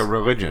It's else. like a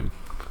religion.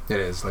 It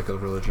is like a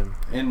religion.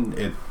 And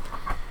it,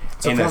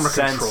 It's a in form a of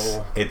sense,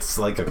 control. it's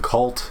like a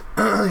cult.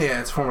 Yeah,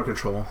 it's a form of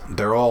control.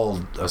 They're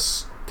all,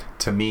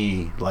 to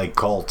me, like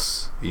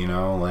cults, you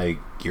know? Like,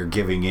 you're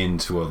giving in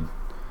to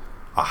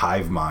a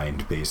hive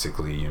mind,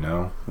 basically, you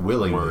know?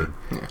 Willingly. Word.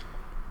 Yeah.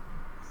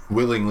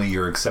 Willingly,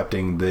 you're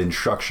accepting the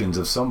instructions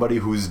of somebody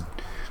who's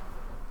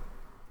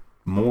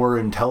more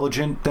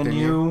intelligent than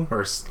you.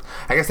 Or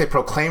I guess they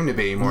proclaim to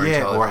be more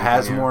intelligent. Or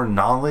has than you. more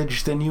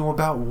knowledge than you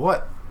about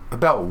what?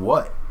 About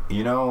what?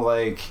 You know,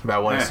 like...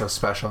 About what is so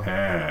special.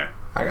 I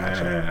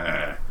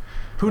gotcha.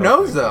 Who Okay.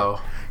 knows, though?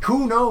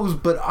 Who knows?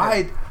 But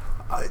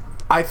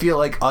I feel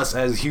like us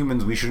as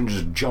humans, we shouldn't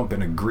just jump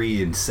and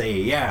agree and say,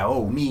 yeah,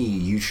 oh, me.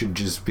 You should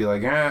just be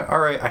like, all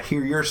right, I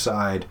hear your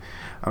side.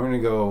 I'm going to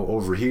go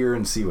over here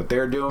and see what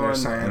they're doing. They're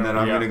saying, and then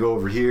I'm going to go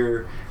over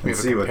here and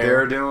see what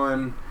they're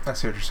doing. I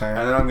see what you're saying.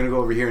 And then I'm going to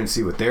go over here and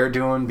see what they're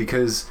doing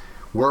because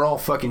we're all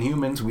fucking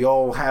humans. We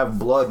all have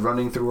blood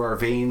running through our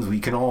veins. We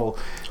can all...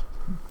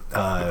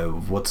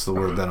 what's the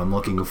word that I'm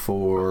looking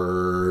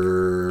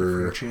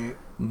for? Differentiate.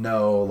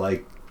 No,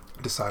 like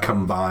Decide.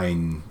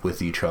 combine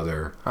with each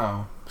other.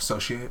 Oh,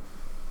 associate.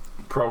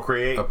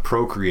 Procreate.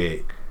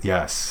 Procreate.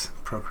 Yes.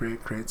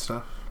 Procreate, create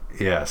stuff.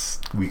 Yes.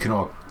 We can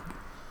all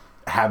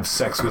have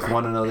sex with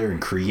one another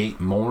and create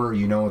more.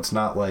 You know, it's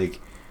not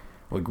like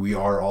we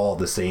are all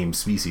the same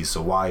species,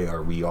 so why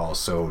are we all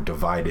so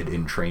divided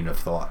in train of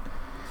thought?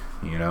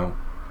 You know?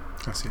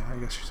 I see. I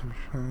guess you're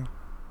saying.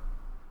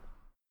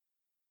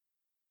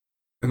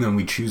 And then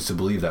we choose to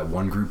believe that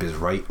one group is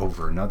right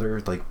over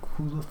another. Like,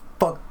 who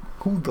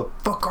the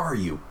fuck are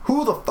you?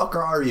 Who the fuck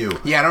are you?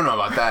 Yeah, I don't know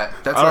about that.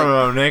 That's I don't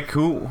like, know, Nick.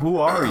 Who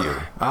are you?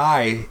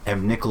 I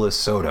am Nicholas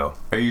Soto.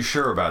 Are you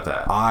sure about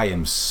that? I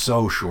am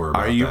so sure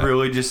about Are you that.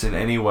 religious in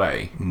any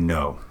way?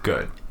 No.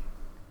 Good.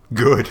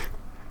 Good.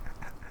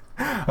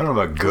 I don't know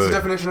about What's the good.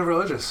 definition of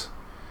religious?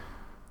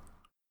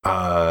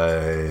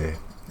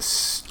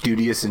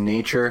 Studious in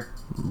nature,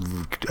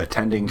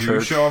 attending Do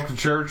church, you show up to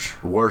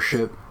church?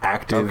 worship,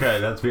 active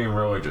That's being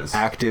religious.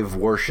 active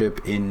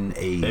worship in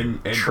a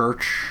In-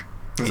 church.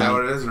 Is that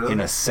what it is, really? In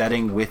a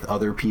setting with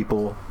other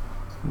people.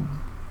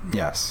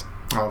 Yes,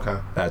 Oh, okay.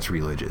 that's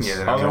religious.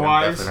 Yeah,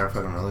 Otherwise- they're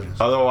fucking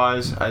religious.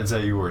 Otherwise, I'd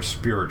say you were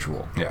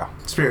spiritual, Yeah.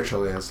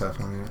 Spiritually, yeah, it's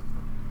definitely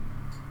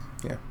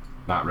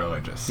not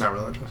religious. not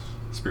religious.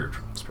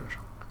 Spiritual.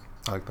 Spiritual.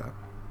 I like that.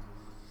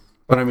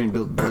 But I mean,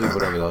 believe whatever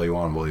the hell you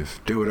want to believe.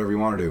 Do whatever you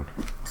want to do.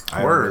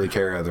 I Word. don't really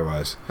care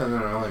otherwise. That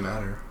doesn't really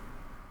matter.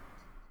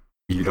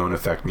 You don't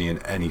affect me in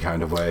any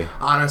kind of way.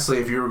 Honestly,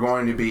 if you were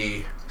going to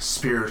be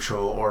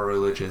spiritual or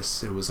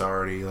religious, it was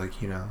already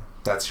like, you know,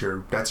 that's your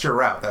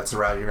route. That's the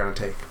route you're gonna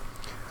take.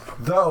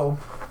 Though,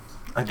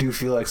 I do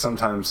feel like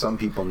sometimes some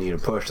people need a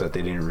push that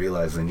they didn't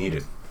realize they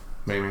needed.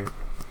 Maybe.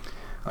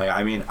 Like,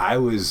 I mean, I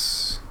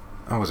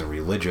wasn't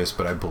religious,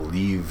 but I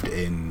believed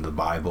in the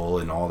Bible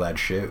and all that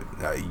shit.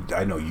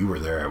 I know you were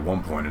there at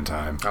one point in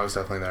time. I was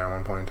definitely there at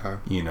one point in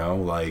time. You know,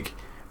 like,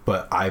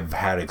 but I've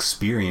had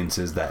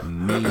experiences that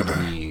made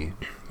me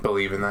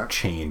Believe in that.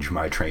 change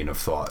my train of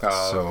thought.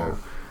 Oh, So okay.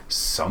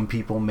 some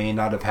people may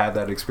not have had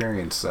that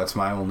experience. That's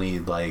my only,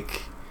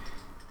 like,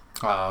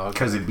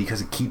 Okay.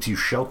 because it keeps you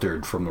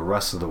sheltered from the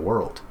rest of the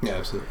world. Yeah,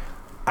 absolutely.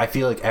 I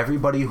feel like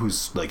everybody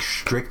who's like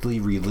strictly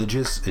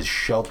religious is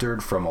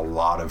sheltered from a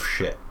lot of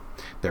shit.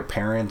 Their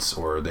parents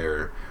or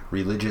their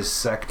religious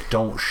sect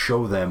don't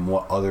show them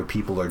what other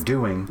people are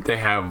doing. They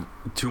have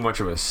too much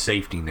of a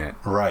safety net.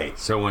 Right.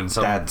 So when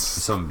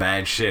some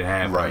bad shit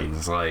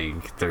happens,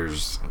 like,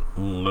 there's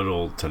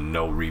little to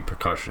no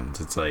repercussions.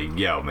 It's like,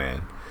 yo,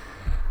 man.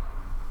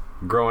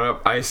 Growing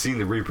up, I seen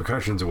the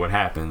repercussions of what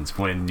happens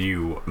when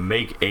you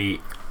make a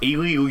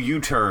illegal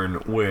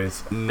U-turn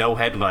with no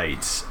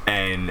headlights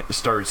and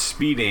start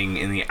speeding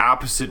in the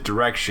opposite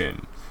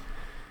direction.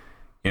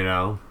 You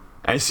know?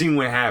 I seen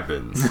what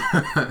happens.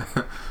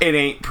 It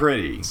ain't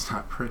pretty. It's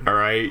not pretty.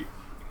 Alright?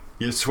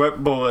 You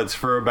sweat bullets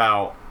for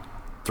about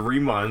 3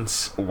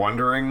 months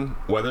wondering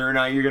whether or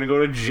not you're gonna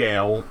go to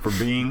jail for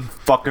being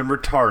fucking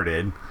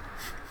retarded.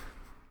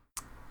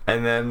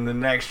 And then the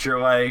next you're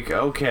like,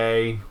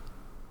 okay,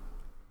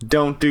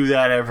 don't do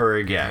that ever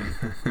again.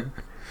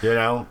 You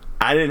know?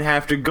 I didn't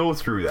have to go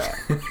through that.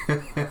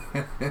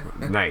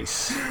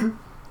 Nice.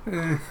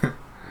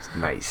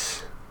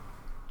 Nice.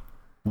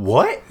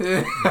 What?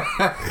 Yeah,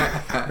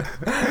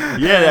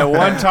 that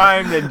one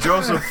time that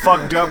Joseph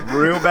fucked up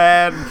real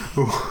bad.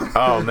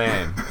 Oh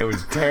man, it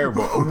was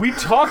terrible. We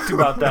talked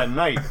about that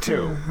night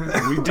too.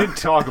 We did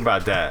talk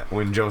about that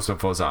when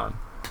Joseph was on.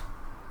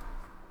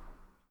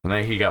 The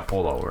night he got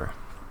pulled over.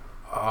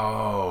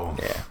 Oh.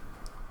 Yeah.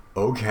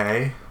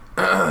 Okay.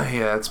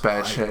 Yeah, that's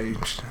bad shit. You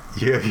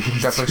Yeah,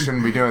 you definitely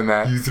shouldn't be doing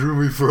that. You threw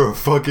me for a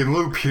fucking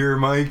loop here,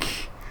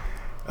 Mike.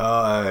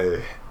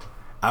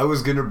 I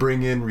was gonna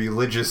bring in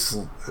religious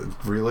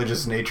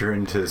nature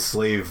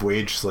into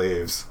wage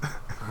slaves.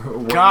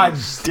 God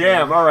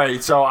damn! All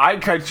right, so I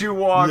cut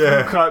you off. Yeah.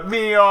 You cut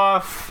me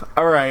off.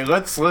 All right,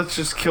 let's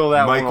just kill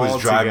that Mike one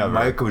was driving.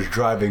 altogether. Mike was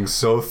driving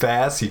so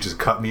fast, he just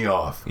cut me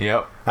off.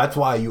 Yep. That's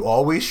why you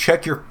always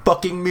check your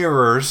fucking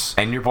mirrors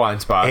And your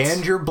blind spots.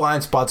 and your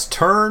blind spots.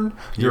 Turn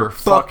your Your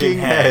fucking fucking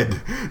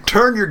head.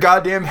 Turn your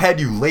goddamn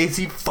head, you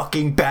lazy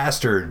fucking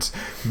bastards.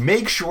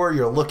 Make sure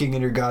you're looking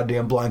in your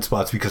goddamn blind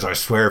spots, because I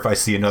swear if I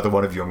see another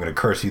one of you, I'm gonna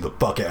curse you the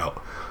fuck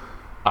out.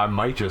 I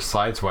might just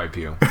sideswipe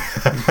you.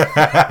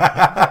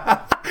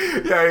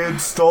 Yeah, I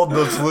installed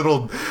those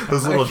little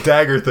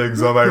dagger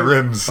things on my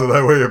rims so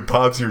that way it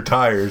pops your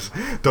tires.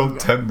 Don't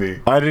tempt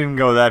me. I didn't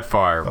go that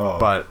far, Oh.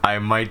 but I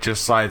might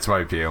just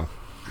sideswipe you.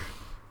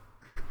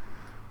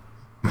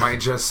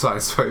 Might just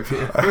sideswipe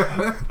you.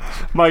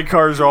 My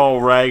car's all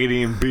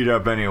raggedy and beat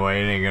up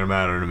anyway. It ain't gonna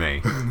matter to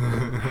me.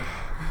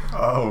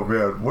 Oh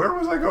man, where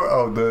was I going?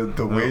 Oh,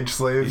 the wage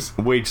slaves.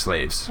 Wage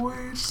slaves.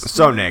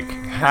 So Nick,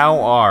 how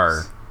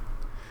are?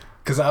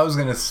 Because I was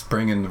gonna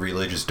bring in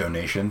religious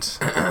donations.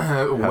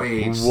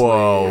 Wage.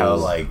 Whoa. How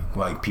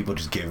like people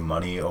just give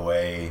money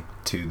away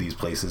to these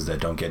places that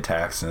don't get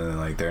taxed, and then,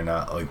 like, they're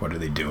not, like, what are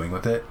they doing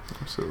with it?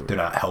 Absolutely. They're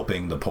not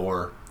helping the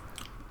poor.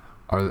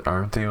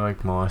 Aren't they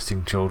like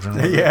molesting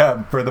children?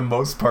 Yeah, for the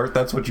most part,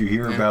 that's what you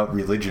hear about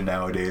religion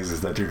nowadays,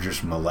 is that they're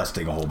just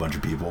molesting a whole bunch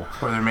of people.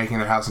 Or they're making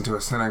their house into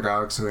a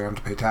synagogue so they don't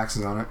have to pay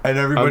taxes on it. And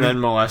everybody... And then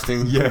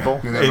molesting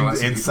people? And then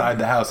molesting inside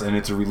the house, and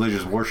it's a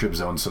religious worship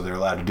zone, so they're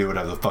allowed to do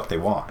whatever the fuck they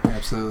want.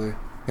 Absolutely. They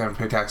don't have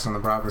to pay taxes on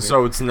the property.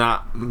 So it's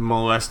not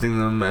molesting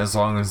them as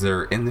long as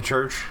they're in the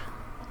church?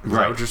 Is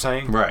that what you're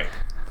saying? Right.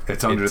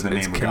 It's under the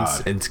name of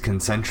God. It's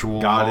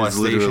consensual God is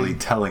molestation? literally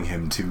telling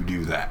him to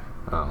do that.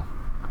 Oh.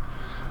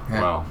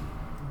 Yeah. Well.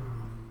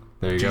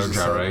 There you Jesus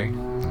go, said-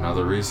 Jarre.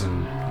 Another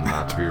reason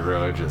not to be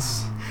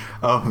religious.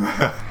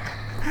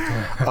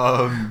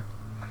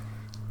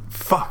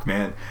 Fuck,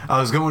 man. I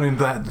was going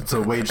into that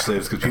to wage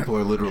slaves because people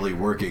are literally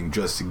working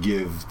just to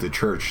give the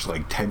church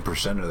like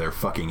 10% of their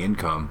fucking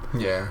income.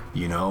 Yeah.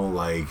 You know,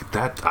 like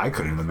that. I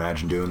couldn't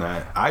imagine doing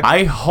that.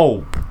 I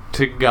hope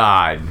to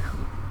God.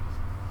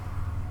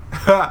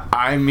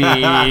 I mean,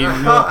 I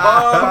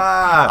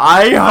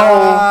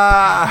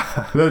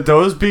hope that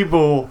those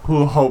people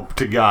who hope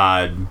to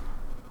God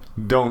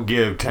don't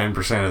give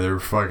 10% of their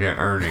fucking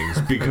earnings,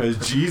 because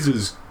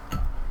Jesus,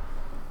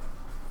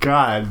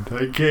 God,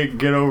 I can't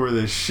get over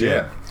this shit.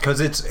 Yeah, because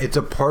it's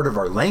a part of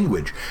our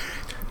language.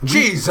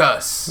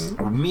 Jesus!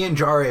 Me and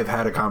Jari have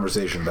had a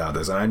conversation about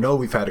this, and I know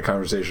we've had a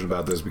conversation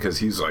about this because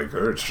he's like,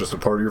 it's just a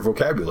part of your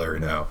vocabulary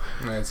now.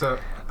 That's it.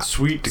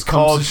 Sweet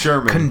called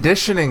Sherman.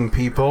 Conditioning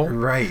people.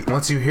 Right.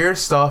 Once you hear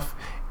stuff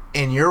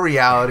in your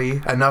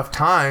reality enough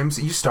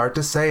times, you start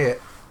to say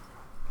it.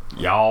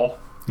 Y'all.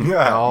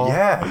 Yeah, Y'all.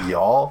 yeah,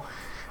 y'all.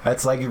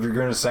 That's like if you're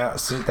gonna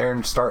sit there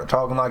and start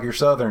talking like you're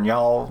Southern,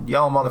 y'all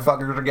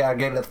motherfuckers gotta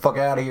get the fuck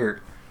out of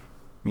here.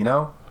 You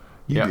know,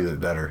 you Yep. do it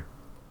better.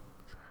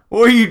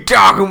 What are you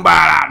talking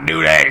about? I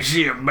do that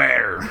shit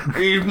better.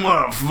 These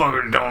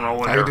motherfuckers don't know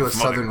what I they're do a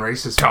fucking Southern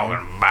racist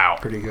talking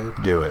about. Pretty good.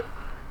 Do it.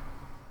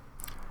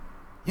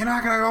 You're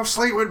not gonna go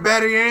sleep with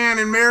Betty Ann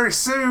and Mary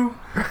Sue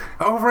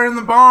over in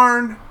the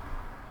barn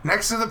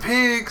next to the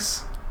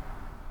pigs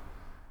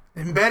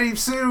and Betty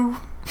Sue.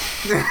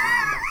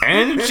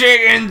 And the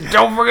chickens,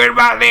 don't forget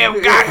about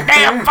them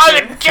goddamn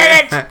fucking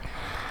chickens!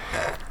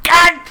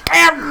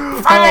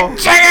 Goddamn fucking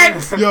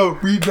chickens! Yo,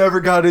 we never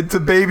got into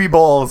baby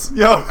balls.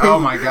 Yo. Oh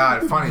my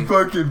god, funny.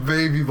 Fucking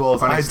baby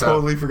balls. Funny I stuff.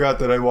 totally forgot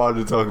that I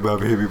wanted to talk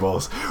about baby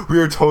balls. We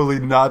are totally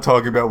not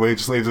talking about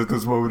wage slaves at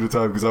this moment in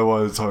time because I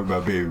wanted to talk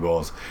about baby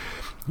balls.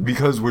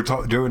 Because we're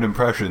doing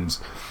impressions.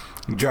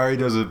 Jari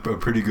does a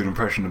pretty good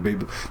impression of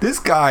baby. This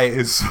guy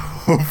is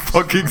so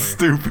fucking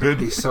stupid.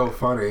 He's so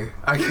funny.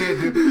 I can't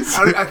do.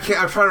 I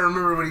can't. I'm trying to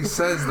remember what he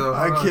says though.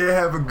 I can't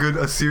have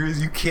a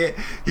series. You can't.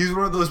 He's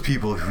one of those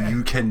people who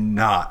you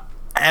cannot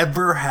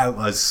ever have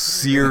a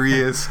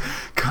serious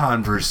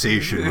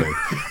conversation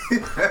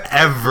with.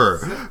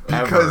 Ever.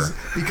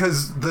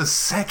 Because the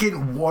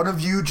second one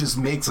of you just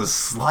makes a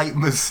slight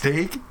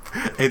mistake,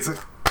 it's a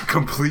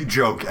complete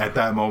joke at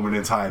that moment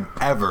in time.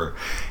 Ever.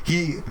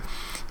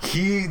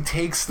 He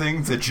takes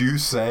things that you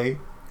say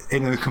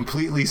in a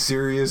completely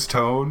serious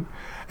tone,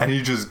 and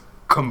he just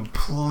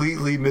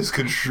completely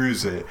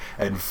misconstrues it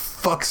and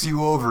fucks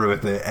you over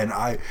with it. And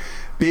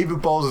Baby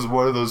Balls is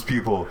one of those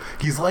people.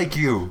 He's like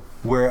you,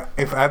 where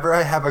if ever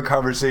I have a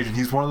conversation,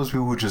 he's one of those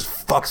people who just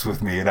fucks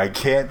with me, and I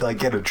can't like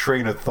get a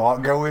train of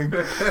thought going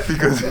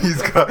because he's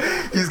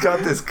got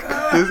this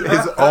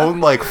his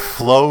own like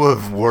flow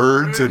of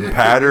words and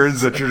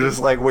patterns that you're just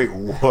like, wait,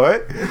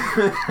 what?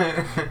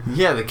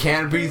 Yeah, the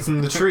canopies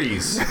and the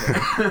trees.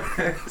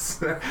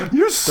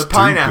 You're The stupid.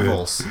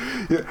 pineapples.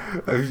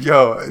 Yeah.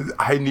 Yo,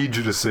 I need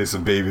you to say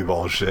some Baby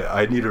Ball shit.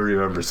 I need to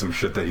remember some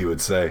shit that he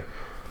would say.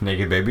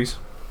 Naked babies?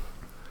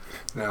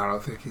 No, I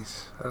don't think he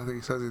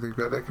says anything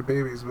about naked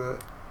babies,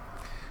 but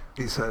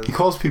he says He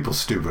calls people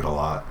stupid a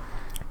lot.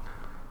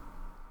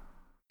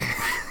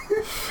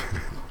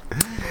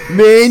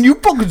 Man, you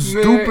fucking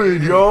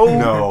stupid, yo.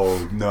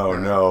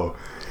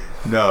 No.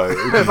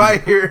 if I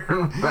hear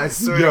him, I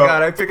swear to Yo.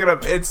 God, I pick it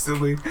up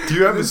instantly. Do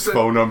you have his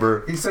phone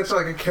number? He's such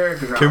like a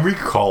character now. Can we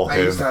call I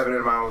used to him? have it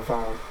in my own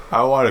phone.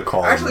 I want to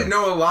call I actually him.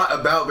 know a lot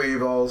about Baby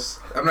Balls.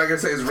 I'm not gonna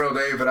say his real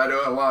name, but I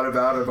know a lot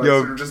about him. Like, Yo,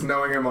 sort of just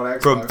knowing him on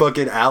Xbox. From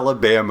fucking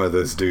Alabama,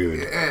 this dude.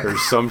 Yeah. Or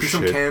some He's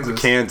shit. from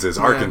Kansas,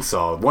 Yeah.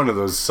 Arkansas. One of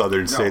those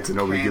southern states that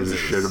nobody gives a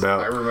shit I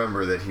about.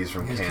 remember that he's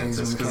from He's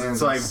Kansas. from Because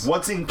it's Kansas. like,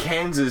 what's in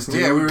Kansas,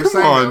 dude? Yeah, we were Come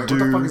saying, on, like, dude.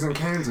 what the fuck is in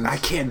Kansas? I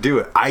can't do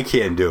it.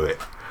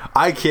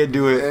 I can't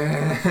do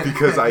it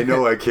because I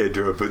know I can't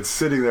do it. But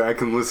sitting there, I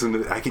can listen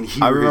to. I can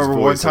hear. I remember his one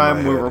voice in my time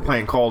we head. were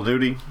playing Call of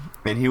Duty,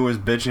 and he was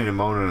bitching and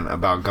moaning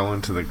about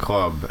going to the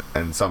club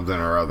and something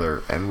or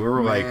other, and we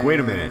were like, "Wait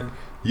a minute,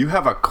 you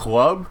have a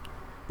club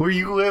where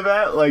you live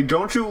at? Like,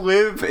 don't you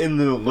live in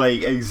the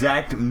like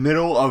exact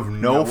middle of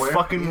Nowhere?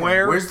 fucking Yeah.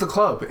 where? Where's the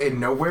club? In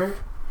nowhere?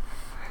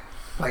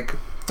 Like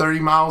 30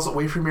 miles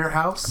away from your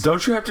house?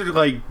 Don't you have to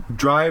like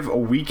drive a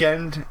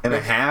weekend and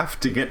a half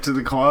to get to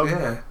the club?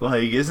 Yeah.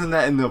 Like, isn't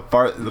that in the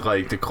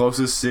like the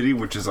closest city,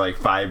 which is like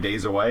 5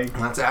 days away?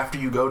 And that's after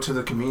you go to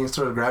the convenience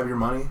store to grab your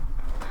money,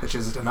 which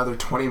is another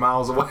 20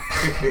 miles away.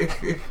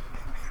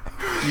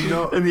 You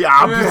know, In the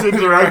opposite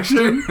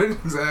direction.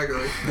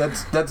 Exactly.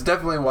 that's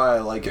definitely why I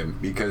like him,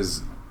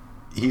 because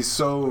he's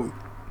so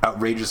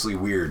outrageously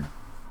weird.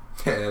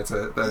 Yeah, that's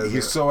it. That is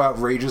He's it. so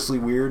outrageously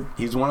weird.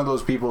 He's one of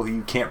those people who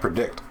you can't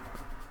predict.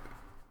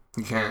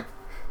 You can't.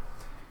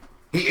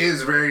 He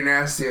is very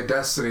nasty at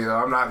Destiny, though.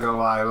 I'm not gonna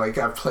lie. Like,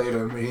 I've played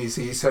him, and he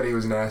said he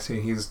was nasty.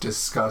 And he's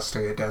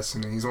disgusting at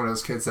Destiny. He's one of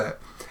those kids that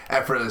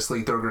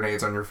effortlessly throw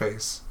grenades on your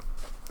face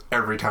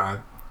every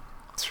time.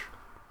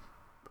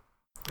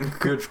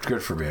 Good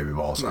for Baby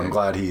Balls. I'm Yeah.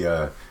 glad he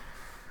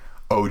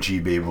OG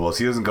Baby Balls.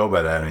 He doesn't go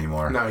by that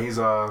anymore. No, he's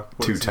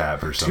Two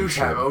Tap or some Two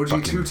Tap. shit. OG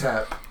Fucking- Two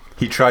Tap.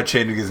 He tried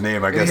changing his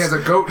name, I And guess. he has a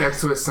goat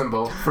next to his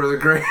symbol for the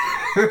great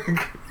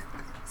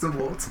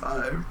symbol of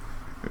time.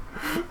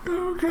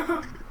 Oh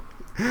god.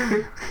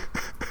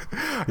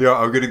 Yo,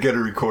 I'm gonna get a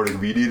recording.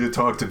 We need to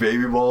talk to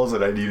Baby Balls,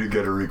 and I need to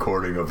get a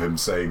recording of him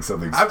saying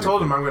something. I've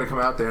told him stupid. I'm gonna come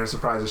out there and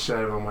surprise the shit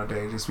out of him one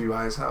day. Just be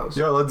by his house.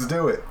 Yo, let's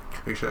do it.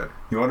 We should.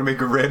 You want to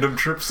make a random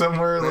trip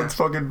somewhere? Yeah. Let's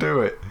fucking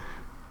do it.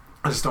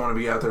 I just don't want to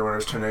be out there when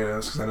there's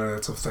tornadoes because I know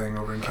that's a thing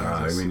over in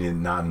Kansas. I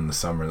mean, not in the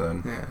summer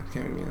then. Yeah,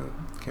 can't be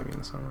in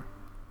the summer.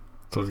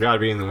 So it's got to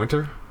be in the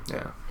winter.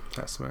 Yeah,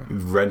 that's me.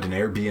 Rent an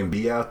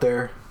Airbnb out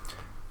there,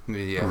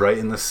 Yeah, right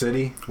in the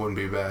city. wouldn't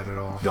be bad at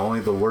all.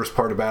 The worst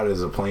part about it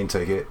is a plane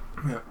ticket.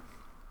 Yeah,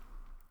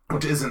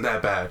 which isn't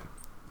that bad.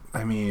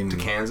 I mean, To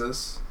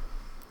Kansas.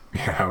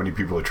 yeah, how many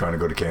people are trying to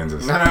go to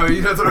Kansas? No,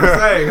 that's what I'm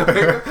saying.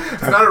 Like,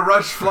 it's not a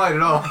rush flight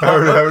at all.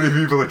 How many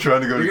people are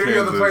trying to go You're to gonna Kansas?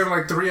 get on the plane with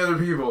like 3 other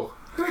people.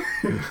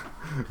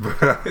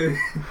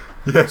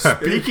 Yes.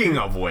 Speaking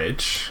of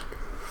which,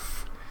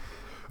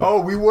 Oh,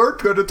 we were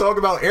going to talk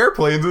about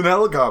airplanes and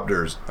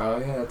helicopters. Oh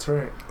yeah, that's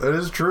right. That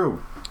is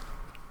true.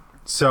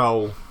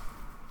 so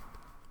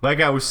like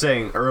I was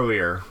saying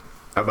earlier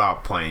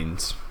about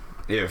planes,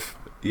 if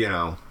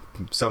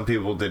some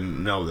people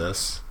didn't know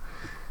this,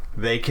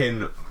 they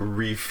can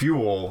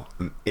refuel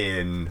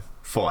in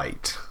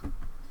flight.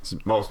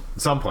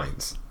 Some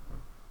planes,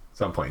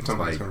 Somebody's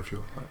like gonna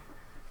fuel.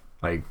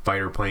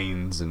 fighter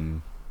planes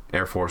and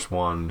Air Force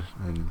One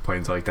and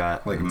planes like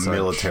that, Like and such.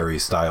 military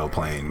style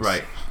planes.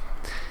 right?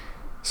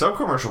 Some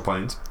commercial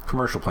planes.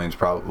 Commercial planes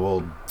probably.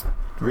 Well,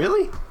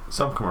 really?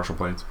 Some commercial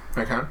planes.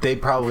 Okay. They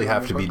probably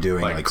have to be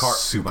doing Like like, car-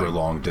 super like-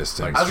 long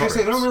distance. I was gonna say,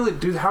 they trips. don't really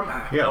do how.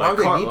 Yeah, why like,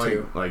 would they need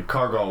to? like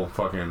cargo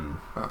fucking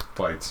Oh.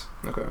 flights.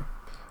 Okay.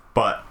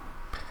 But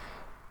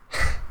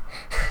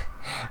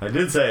I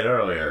did say it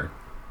earlier,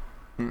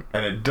 and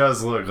it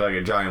does look like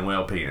a giant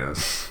whale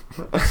penis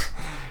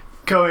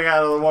coming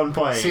out of the one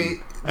plane See,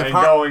 the and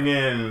pro- going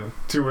in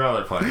to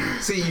another plane.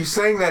 See, you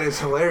saying that is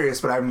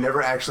hilarious, but I've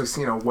never actually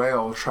seen a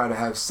whale try to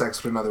have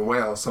sex with another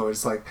whale, so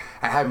it's like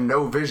I have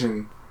no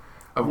vision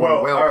of what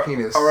a whale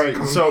penis. all right.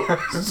 comes-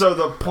 So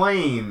the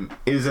plane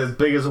is as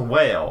big as a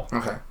whale.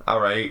 okay. All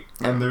right,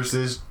 and there's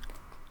this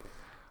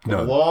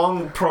No.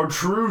 long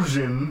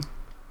protrusion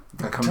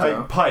That comes type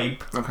out.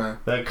 pipe Okay.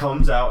 that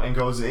comes out and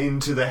goes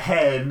into the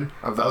head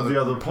Of of the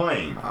the other- other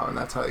plane. Oh, and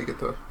that's how you get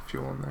the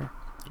fuel in there.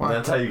 Why?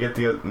 That's how you get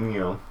the other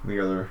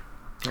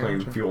plane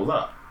Gotcha. fueled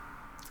up.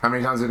 How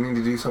many times do they need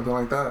to do something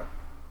like that?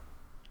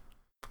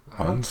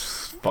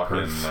 Once Fucking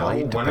per no.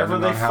 flight, Whenever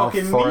depending they on how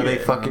fucking far need they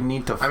it. fucking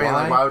need to fly. I mean,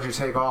 like, why would you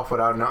take off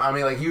without no? I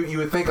mean, like, you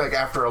would think, like,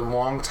 after a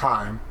long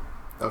time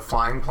of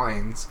flying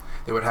planes,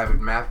 they would have it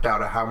mapped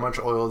out of how much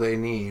oil they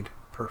need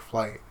per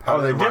flight. How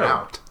Oh, they run do.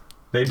 out.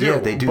 They do. Yeah,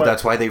 they do. but-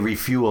 That's why they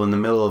refuel in the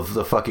middle of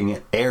the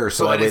fucking air.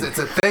 So So that way, it's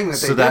a thing that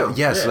they so that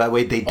do so that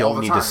way they All don't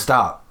the need time. to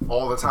stop.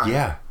 all the time.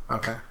 Yeah,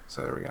 Okay,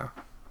 so there we go.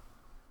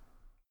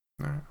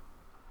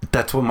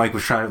 that's what Mike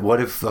was trying to.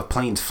 What if the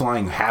plane's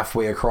flying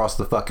halfway across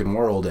the fucking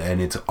world and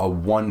it's a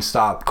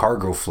one-stop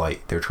cargo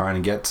flight? They're trying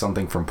to get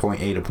something from point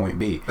A to point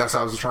B. That's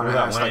what I was trying to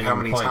Without ask. Like, how landing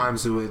many the plane.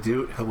 times will they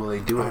do it? Over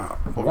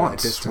that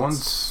Once,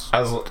 distance?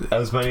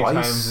 as many twice.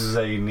 times as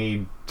they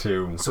need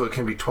to. So it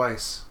can be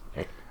twice.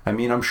 I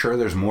mean, I'm sure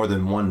there's more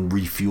than one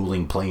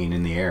refueling plane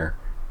in the air.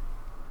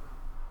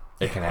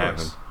 It can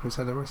happen. Who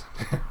said there was?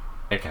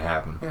 It can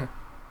happen. Yeah,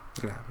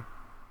 it can happen.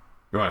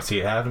 You want to see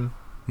it happen?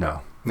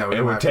 No, No, we It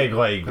don't would have take to-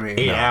 like I mean,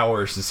 8 no.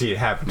 hours to see it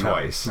happen No,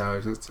 twice. No,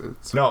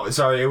 it's. No,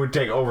 sorry, it would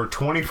take over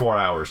 24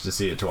 hours to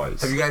see it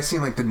twice. Have you guys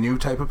seen like the new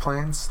type of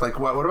planes? Like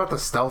what? What about the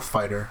stealth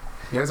fighter?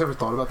 You guys ever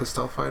thought about the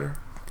stealth fighter?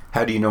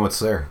 how do you know it's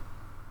there?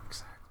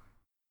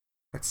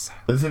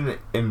 Isn't it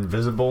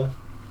invisible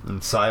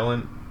and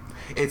silent?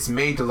 It's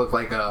made to look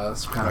like a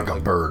kind Like of a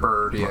bird.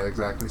 Bird, yeah,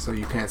 exactly. So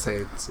you can't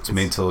say It's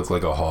made to look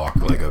like a hawk,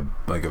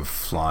 like a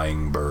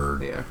flying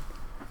bird, Yeah,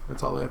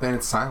 that's all. And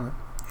it's silent.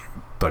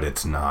 but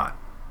it's not,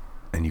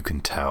 and you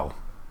can tell.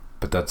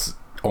 But that's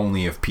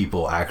only if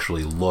people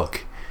actually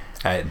look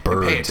at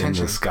birds in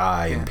attention. the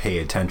sky Yeah. and pay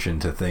attention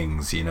to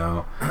things. You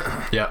know,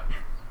 Yep.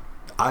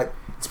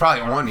 It's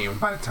probably on you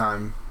by the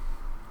time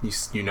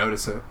you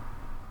notice it.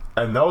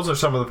 And those are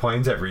some of the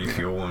planes that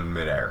refuel in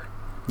midair.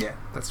 Yeah,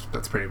 that's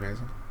pretty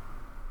amazing.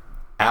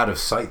 out of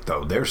sight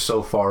though. They're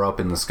so far up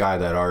in the sky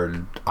that our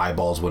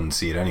eyeballs wouldn't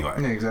see it anyway.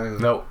 Yeah, exactly.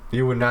 Nope,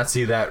 you would not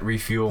see that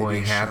refueling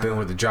Maybe happen shut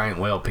with a giant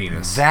whale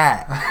penis.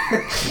 That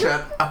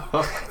Shut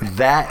up.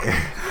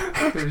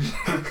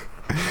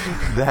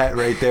 that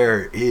right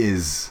there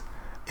is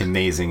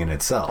amazing in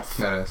itself.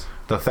 That is.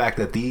 The fact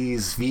that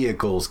these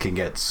vehicles can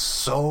get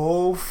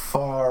so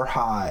far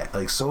high,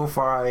 like so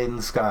far high in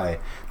the sky,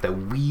 that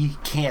we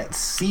can't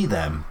see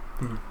them.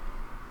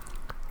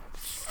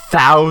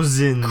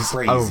 Thousands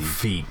Crazy. of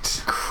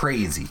feet.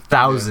 Crazy.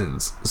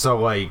 Thousands. So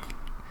like,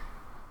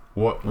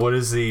 what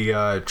is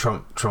the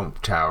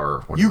Trump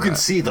Tower? What You is can that?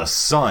 see the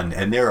sun,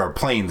 and there are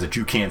planes that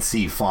you can't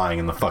see flying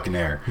in the fucking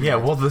air. Yeah,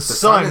 well, the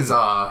sun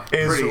sun is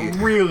is pretty.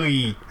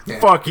 really Yeah.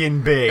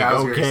 fucking big, Yeah, I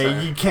was gonna okay?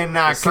 say. You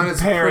cannot The sun is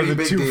a compare pretty the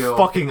big two deal.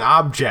 fucking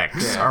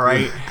objects, Yeah. all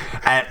right?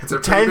 At It's a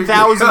pretty big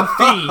 10,000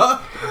 feet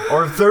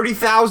or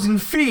 30,000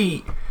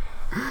 feet,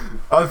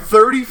 a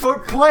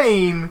 30-foot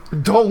plane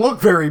don't look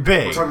very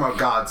big. We're talking about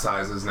God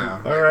sizes now.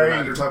 Like, All we're right.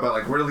 not- You're talking about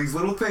like what are these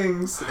little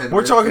things? And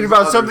We're there's talking these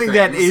about other something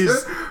that things.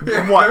 is,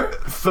 Yeah.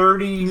 what,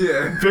 30,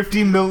 Yeah.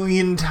 50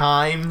 million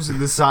times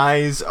the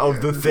size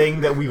of the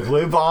thing that we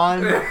live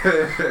on?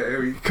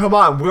 it Come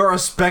on, we're a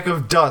speck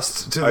of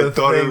dust to the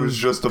thing.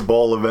 just a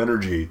ball of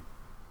energy.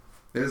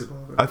 is.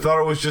 I thought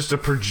it was just a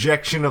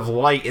projection of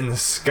light in the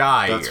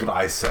sky. That's what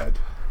I said.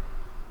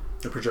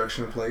 The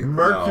projection plate.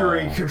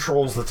 Mercury No.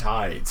 controls the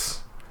tides.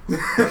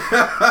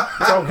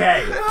 It's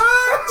okay.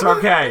 It's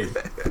okay.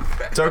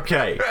 It's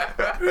okay.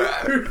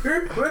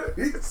 What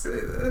did he say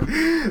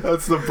that?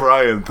 That's the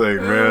Brian thing,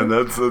 man.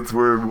 That's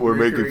we're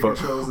Mercury making fun.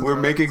 controls the We're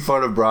tides. making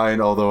fun of Brian,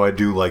 although I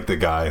do like the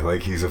guy.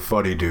 Like he's a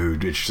funny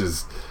dude. It's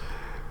just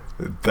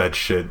that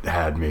shit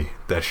had me.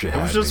 That shit It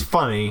had was just me.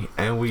 funny,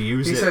 and we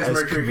use He it says as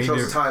Mercury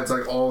controls the comedic. tides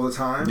like all the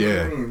time.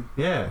 Yeah. What do you mean?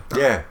 Yeah.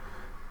 Yeah,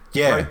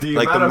 yeah. Like the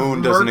Like the amount of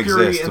moon doesn't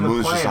mercury exist. The in the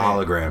moon's just a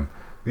planet. hologram.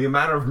 The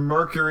amount of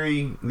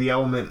mercury, the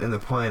element in the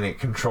planet,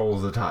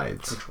 controls the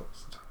tides.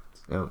 Controls the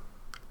tides. Yep.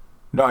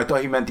 No, I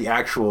thought he meant the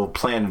actual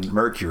planet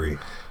Mercury.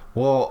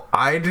 Well,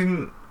 I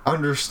didn't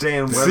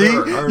understand whether See?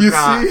 or You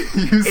not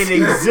see? You it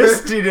see?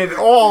 existed at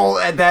all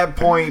at that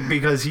point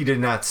because he did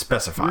not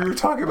specify. We were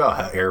talking about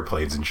how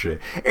airplanes and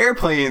shit.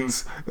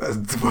 Airplanes,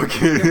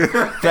 fucking.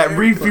 That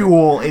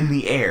refuel in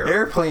the air.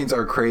 Airplanes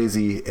are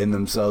crazy in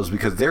themselves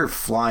because they're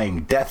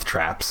flying death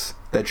traps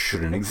that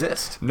shouldn't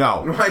exist.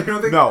 No, Why, you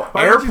don't think- no.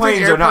 why don't you think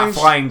Airplanes are not airplanes-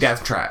 flying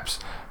death traps.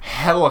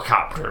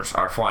 Helicopters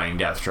are flying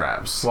death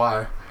traps.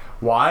 Why?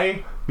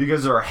 Why?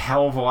 Because they're a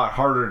hell of a lot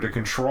harder to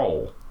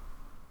control.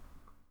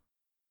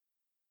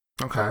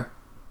 Okay.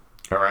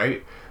 All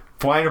right,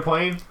 flying a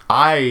plane.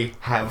 I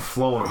have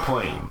flown a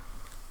plane.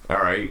 All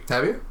right.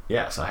 Have you?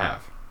 Yes, I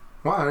have.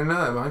 Wow, I didn't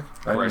know that, Mike.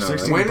 I For didn't a know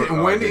 16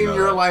 that. When in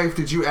your life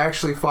did you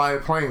actually fly a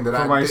plane that For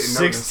I my didn't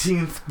notice?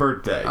 16th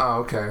birthday, Oh,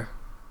 okay.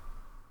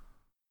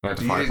 I had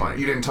to You fly a didn't, plane.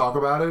 you didn't talk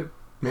about it?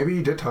 Maybe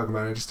you did talk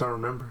about it. I just don't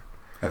remember.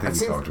 I think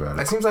we talked about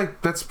That it. seems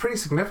like that's pretty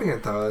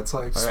significant, though. It's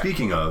like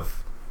Speaking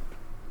of,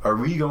 are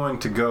we going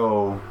to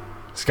go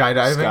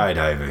Skydiving?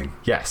 skydiving?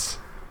 Yes.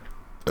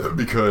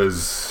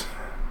 Because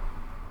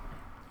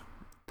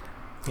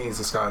he needs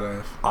to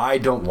skydive. I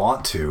don't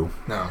want to.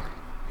 No,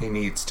 he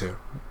needs to.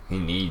 He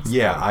needs.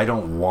 Yeah, I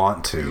don't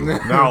want to.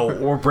 No,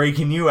 we're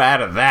breaking you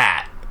out of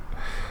that.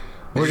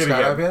 We're you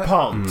gonna skydive get yet?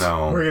 pumped.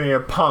 No. We're gonna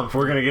get pumped.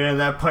 We're gonna get in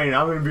that plane.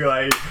 I'm gonna be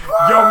like,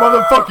 yo,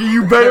 motherfucker,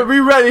 you better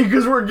be ready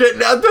because we're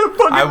getting out the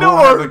fucking I door.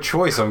 won't have a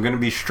choice. I'm going to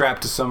be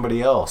strapped to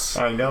somebody else.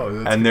 I know.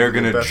 And they're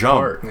gonna gonna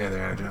jump. Yeah,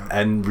 they're gonna jump.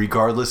 And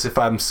regardless if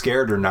I'm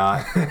scared or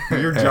not,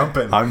 You're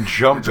jumping. I'm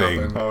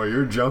jumping. Oh,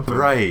 you're jumping.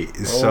 Right.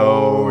 Oh,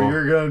 So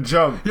you're gonna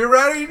jump. You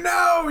ready?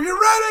 No, you're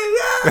ready.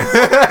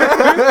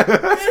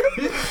 Yeah.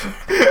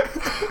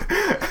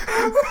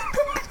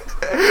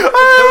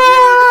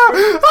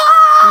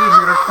 You're just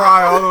gonna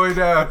cry all the way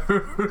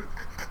down.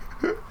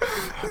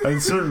 At a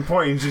certain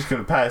point, you're just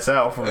gonna pass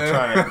out from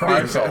trying to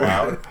cry so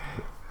loud.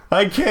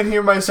 I can't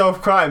hear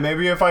myself cry.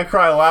 Maybe if I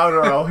cry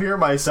louder, I'll hear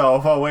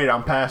myself. Oh wait,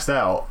 I'm passed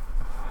out.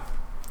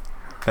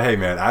 Hey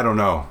man, I don't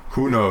know.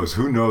 Who knows?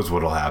 Who knows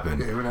what'll happen?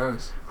 Yeah, who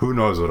knows? Who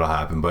knows what'll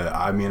happen? But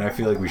I mean, I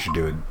feel like we should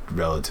do it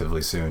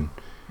relatively soon.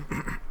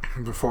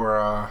 Before,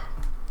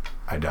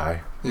 I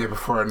die.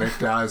 before Nick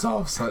dies all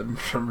of a sudden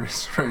for some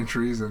strange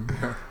reason.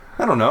 Yeah.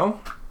 I don't know.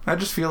 I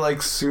just feel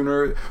like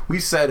sooner. We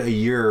said a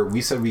year.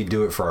 We said we'd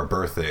do it for our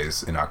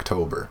birthdays in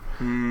October.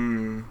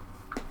 And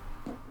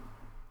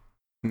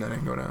that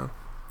didn't go down.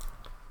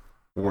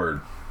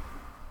 Word.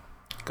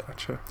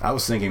 Gotcha. I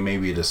was thinking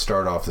maybe to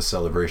start off the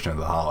celebration of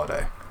the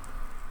holiday.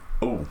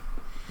 Oh,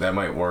 that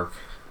might work.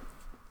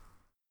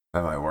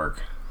 That might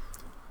work.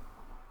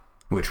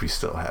 Which we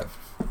still have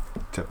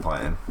To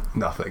plan.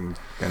 nothing,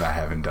 and I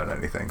haven't done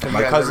anything. Have My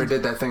you guys cousin. ever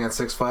did that thing at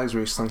Six Flags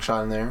where you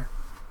slingshot in there?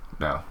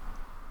 No.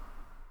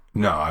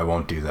 No, I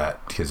won't do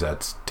that because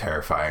that's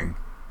terrifying.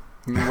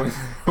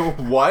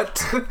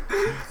 What?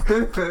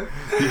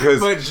 Because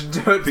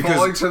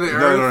falling to the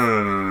earth,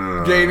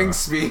 no, gaining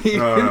speed.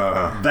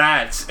 No.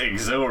 That's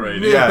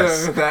exhilarating.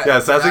 Yes, That-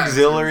 yes, that's that's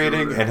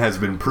exhilarating and has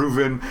been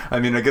proven. I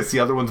mean, I guess the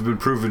other one's been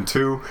proven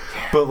too,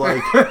 but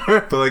like,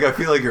 I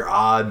feel like your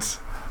odds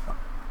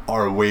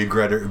are way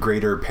greater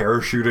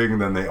parachuting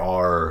than they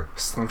are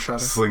Slingshot.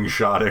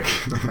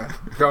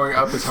 slingshotting. Going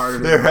up is harder.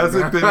 There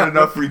hasn't been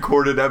enough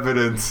recorded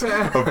evidence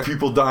of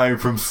people dying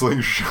from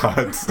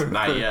slingshots.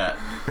 Not yet.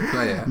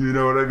 Not yet. You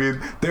know what I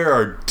mean? There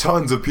are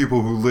tons of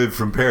people who live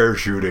from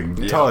parachuting.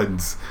 Yeah.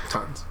 Tons.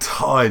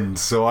 Tons.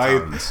 So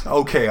Tons.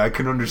 I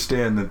can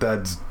understand that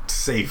that's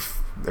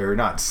safe. Or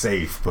not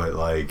safe, but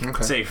like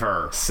Okay.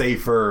 Safer.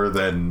 safer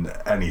than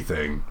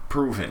anything.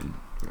 Proven.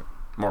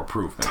 More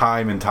proven.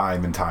 Time and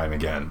time and time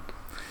again.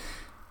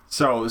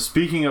 So,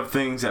 speaking of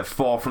things that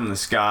fall from the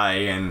sky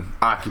and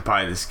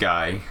occupy the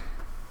sky,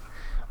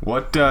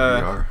 what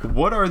are.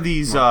 what are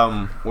these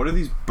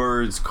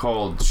birds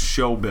called?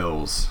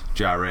 Showbills,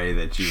 Jare,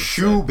 that you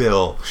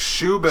Shoebill.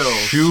 Shoebill.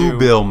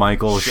 Shoebill,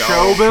 Michael.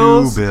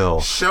 Showbills? Shoebill.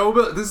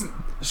 Showbill. This is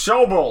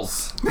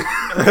Showbills.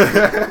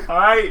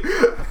 Alright?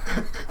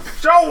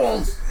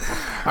 Showbills.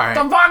 all right.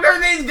 The fuck are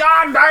these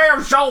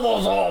goddamn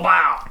showbills all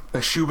about? A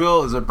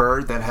shoebill is a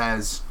bird that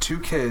has two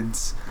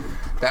kids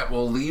that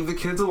will leave the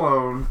kids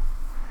alone,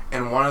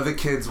 and one of the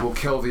kids will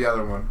kill the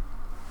other one.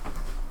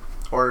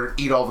 Or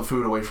eat all the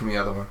food away from the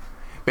other one.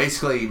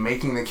 Basically,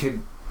 making the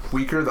kid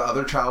weaker, the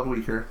other child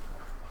weaker,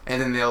 and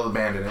then they'll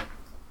abandon it.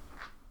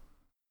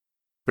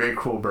 Very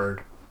cool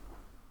bird.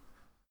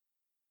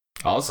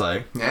 I'll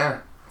say.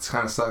 Yeah. It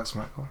kind of sucks,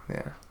 Michael.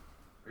 Yeah.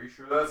 Are you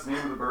sure that's the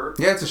name of the bird?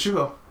 Yeah, it's a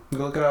shoebill. You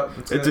can look it up.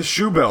 It's a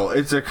shoebill.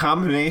 It's a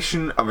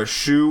combination of a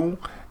shoe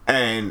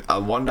and a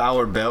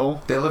 $1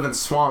 bill. They live in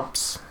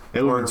swamps.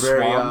 They live or in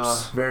very,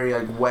 swamps. very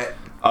like wet,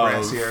 Of-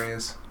 grassy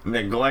areas.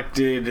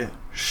 Neglected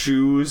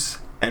shoes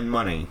and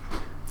money.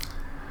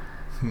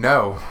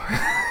 No.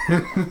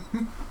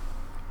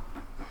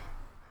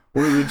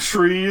 Where the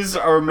trees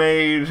are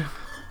made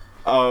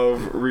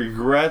of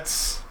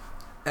regrets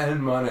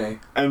And money.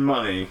 and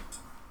money.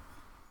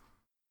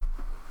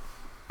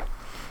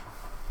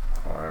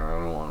 I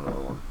don't want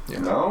another one. Yeah,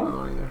 No? I don't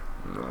know either.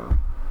 No.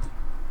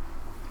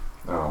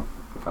 No.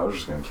 I was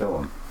just going to kill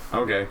him.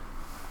 Okay.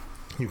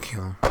 You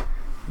kill him.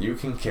 You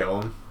can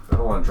kill him. I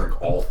don't want to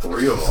drink all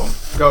three of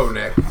them. Go,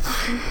 Nick.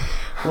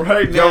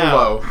 Right now.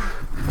 YOLO.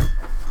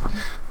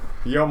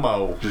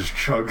 Yomo. Just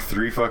chug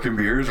 3 fucking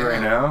beers right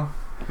now?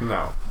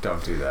 No,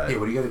 don't do that. Hey,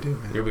 what do you gotta do,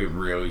 man? You'll be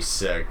really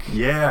sick.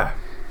 Yeah.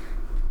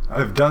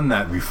 I've done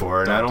that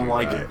before, and I don't do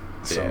like that. it.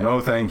 So Yeah. no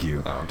thank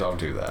you. No, don't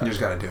do that. You just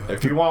gotta do it.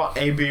 If you want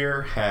a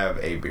beer, have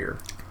a beer.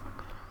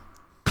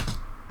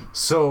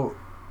 So,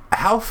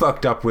 how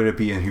fucked up would it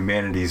be if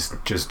humanity's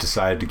just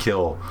decided to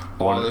kill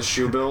All the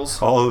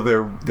shoebills? all of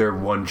their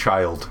one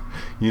child?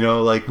 You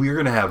know, like, we're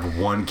gonna have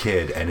one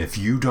kid, and if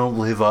you don't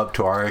live up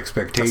to our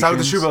expectations, That's how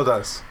the shoebill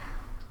does.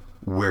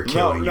 we're No,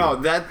 killing no,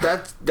 you.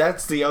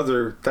 that's the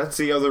other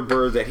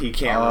bird that he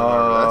can't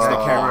remember. That's I the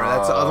can't remember.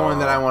 That's the other one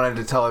that I wanted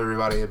to tell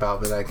everybody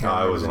about, but I can't No,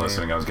 remember. I wasn't the name.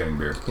 listening. I was getting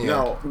beer. Yeah.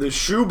 No, the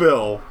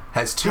shoebill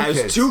Has two has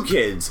kids. 2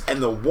 kids,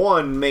 and the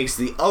one makes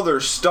the other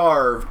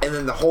starve, and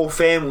then the whole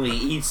family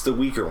eats the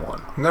weaker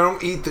one. They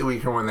don't eat the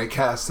weaker one. They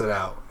cast it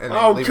out. And they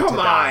Oh, leave it come to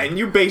die. on.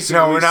 You basically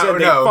No, we're not. said they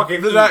No,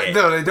 fucking they're eat not- it.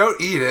 no, they don't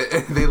eat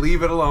it. They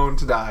leave it alone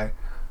to die.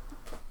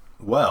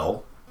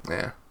 Well,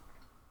 Yeah.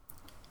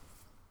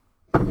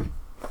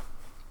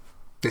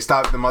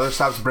 The mother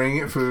stops bringing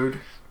it food,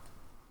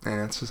 and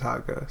that's just how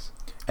it goes.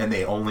 And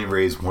they only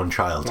raise one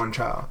child. One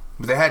child.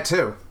 But they had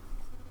two.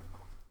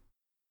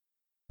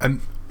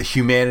 And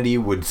humanity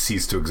would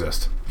cease to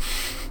exist.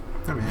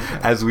 I mean, okay.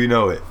 As we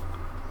know it.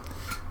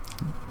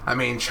 I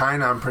mean,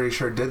 China, I'm pretty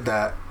sure, did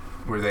that,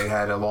 where they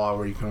had a law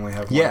where you can only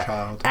have one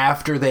child.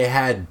 After they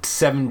had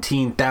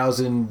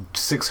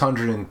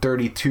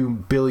 17,632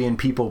 billion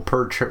people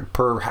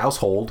per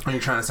household. Are you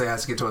trying to say it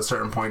has to get to a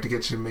certain point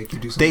to make you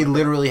do something? They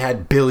literally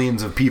had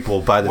billions of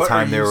people by the What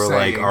time are they you were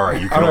saying? like, all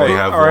right, you can only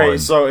have one. Alright,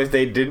 so if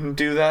they didn't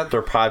do that,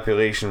 their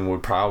population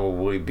would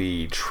probably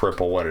be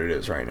triple what it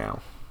is right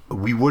now.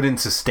 We wouldn't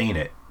sustain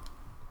it.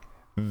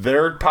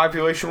 Their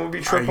population would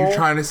be triple? Are you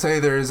trying to say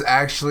there's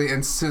actually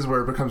instances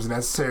where it becomes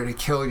necessary to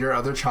kill your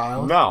other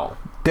child? No.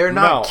 They're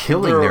not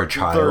killing their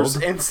child. There's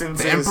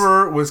instances... The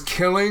emperor was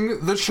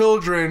killing the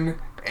children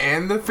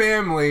and the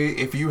family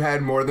if you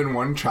had more than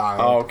one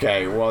child.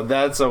 Okay, well,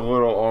 that's a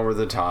little over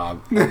the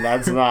top. And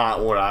that's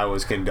not what I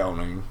was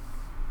condoning.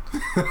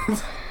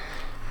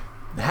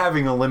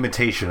 Having a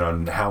limitation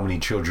on how many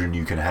children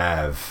you can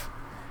have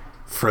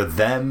for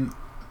them,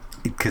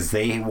 because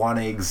they want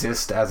to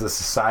exist as a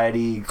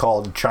society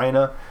called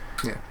China.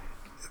 Yeah.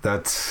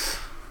 That's...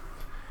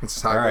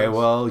 It's all right,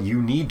 well,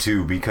 you need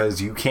to,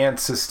 because you can't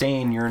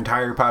sustain your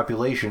entire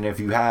population if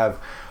you have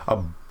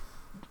a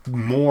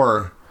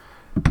more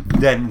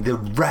than the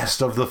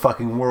rest of the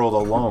fucking world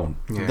alone.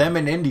 Yeah. Them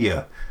in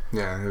India.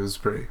 Yeah, it was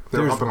pretty... They're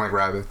There's- humping like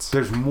rabbits.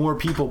 There's more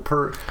people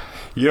per...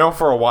 You know,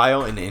 for a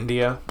while in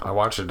India, I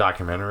watched a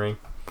documentary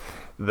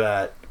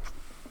that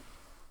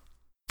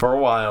for a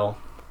while,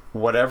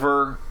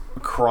 whatever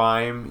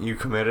crime you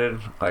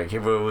committed, like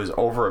if it was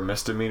over a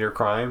misdemeanor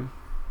crime,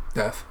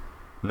 Death.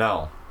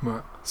 no,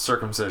 What?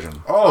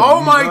 circumcision.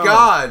 Oh my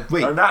god!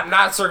 Wait, Or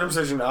not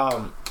circumcision.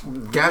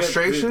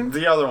 Castration?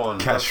 The other one.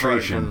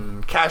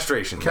 Castration.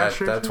 Castration.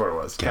 Castration? That's what it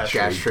was.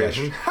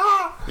 Castration.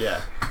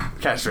 Yeah.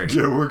 Castration.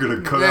 yeah, we're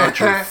gonna cut out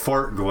your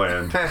fart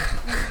gland.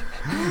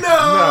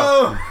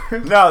 No!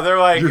 No, they're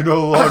like, You're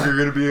no longer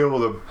gonna be able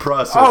to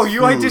process oh, you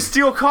like food. to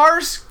steal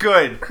cars?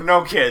 Good.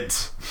 No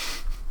kids.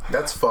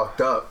 That's fucked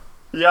up.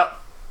 Yep.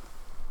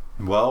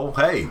 Well,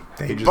 hey,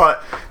 they just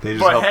But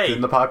helped hey,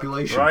 in the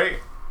population. right?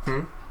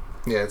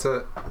 Yeah, it's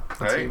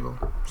That's Right? evil.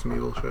 Some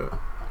evil shit.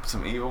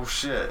 Some evil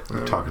shit.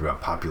 We're talking about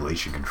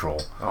population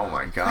control. Oh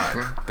my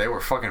god. They were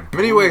fucking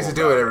Many ways to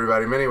brutal do it, about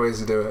everybody. Many ways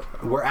to do it.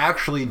 We're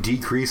actually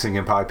decreasing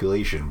in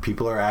population.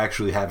 People are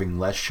actually having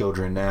less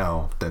children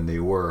now than they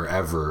were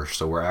ever.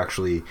 So we're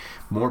actually...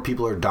 More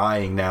people are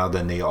dying now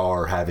than they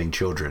are having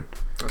children.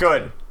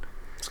 Good.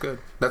 It's good.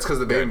 That's because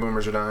the baby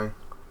boomers are dying.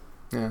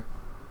 Yeah.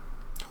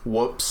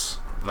 Whoops.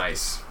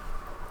 Nice.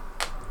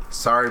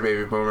 Sorry,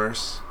 baby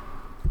boomers.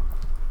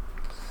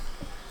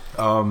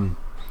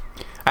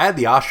 I had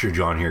the ostrich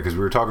on here because we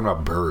were talking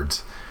about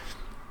birds.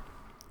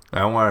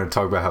 I wanted to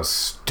talk about how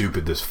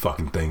stupid this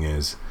fucking thing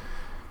is.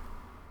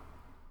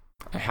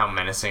 How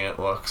menacing it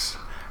looks.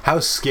 How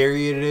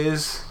scary it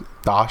is,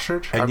 The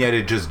ostrich? and yet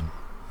it just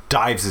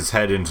dives its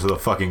head into the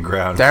fucking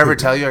ground. Did I ever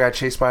tell you I got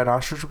chased by an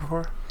ostrich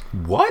before?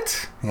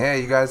 What? Yeah,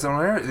 you guys don't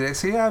know.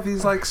 See, I have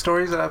these like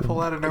stories that I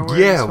pull out of nowhere.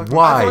 Yeah, It's fucking-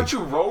 why? I thought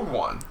you rode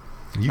one.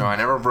 You, No, I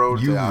never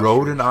rode. you the ostrich.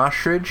 rode an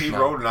ostrich? He No.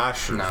 rode an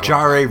ostrich. No.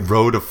 Jare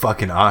rode a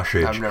fucking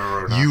ostrich. I've never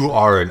rode an You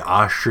are an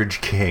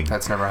ostrich king.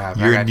 That's never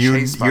happened. I Your got new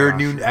chased by your an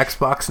new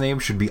Xbox name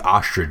should be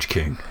Ostrich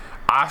King.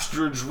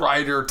 Ostrich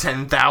Rider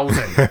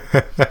 10,000.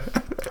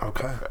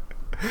 Okay.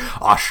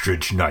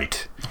 Ostrich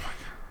Knight.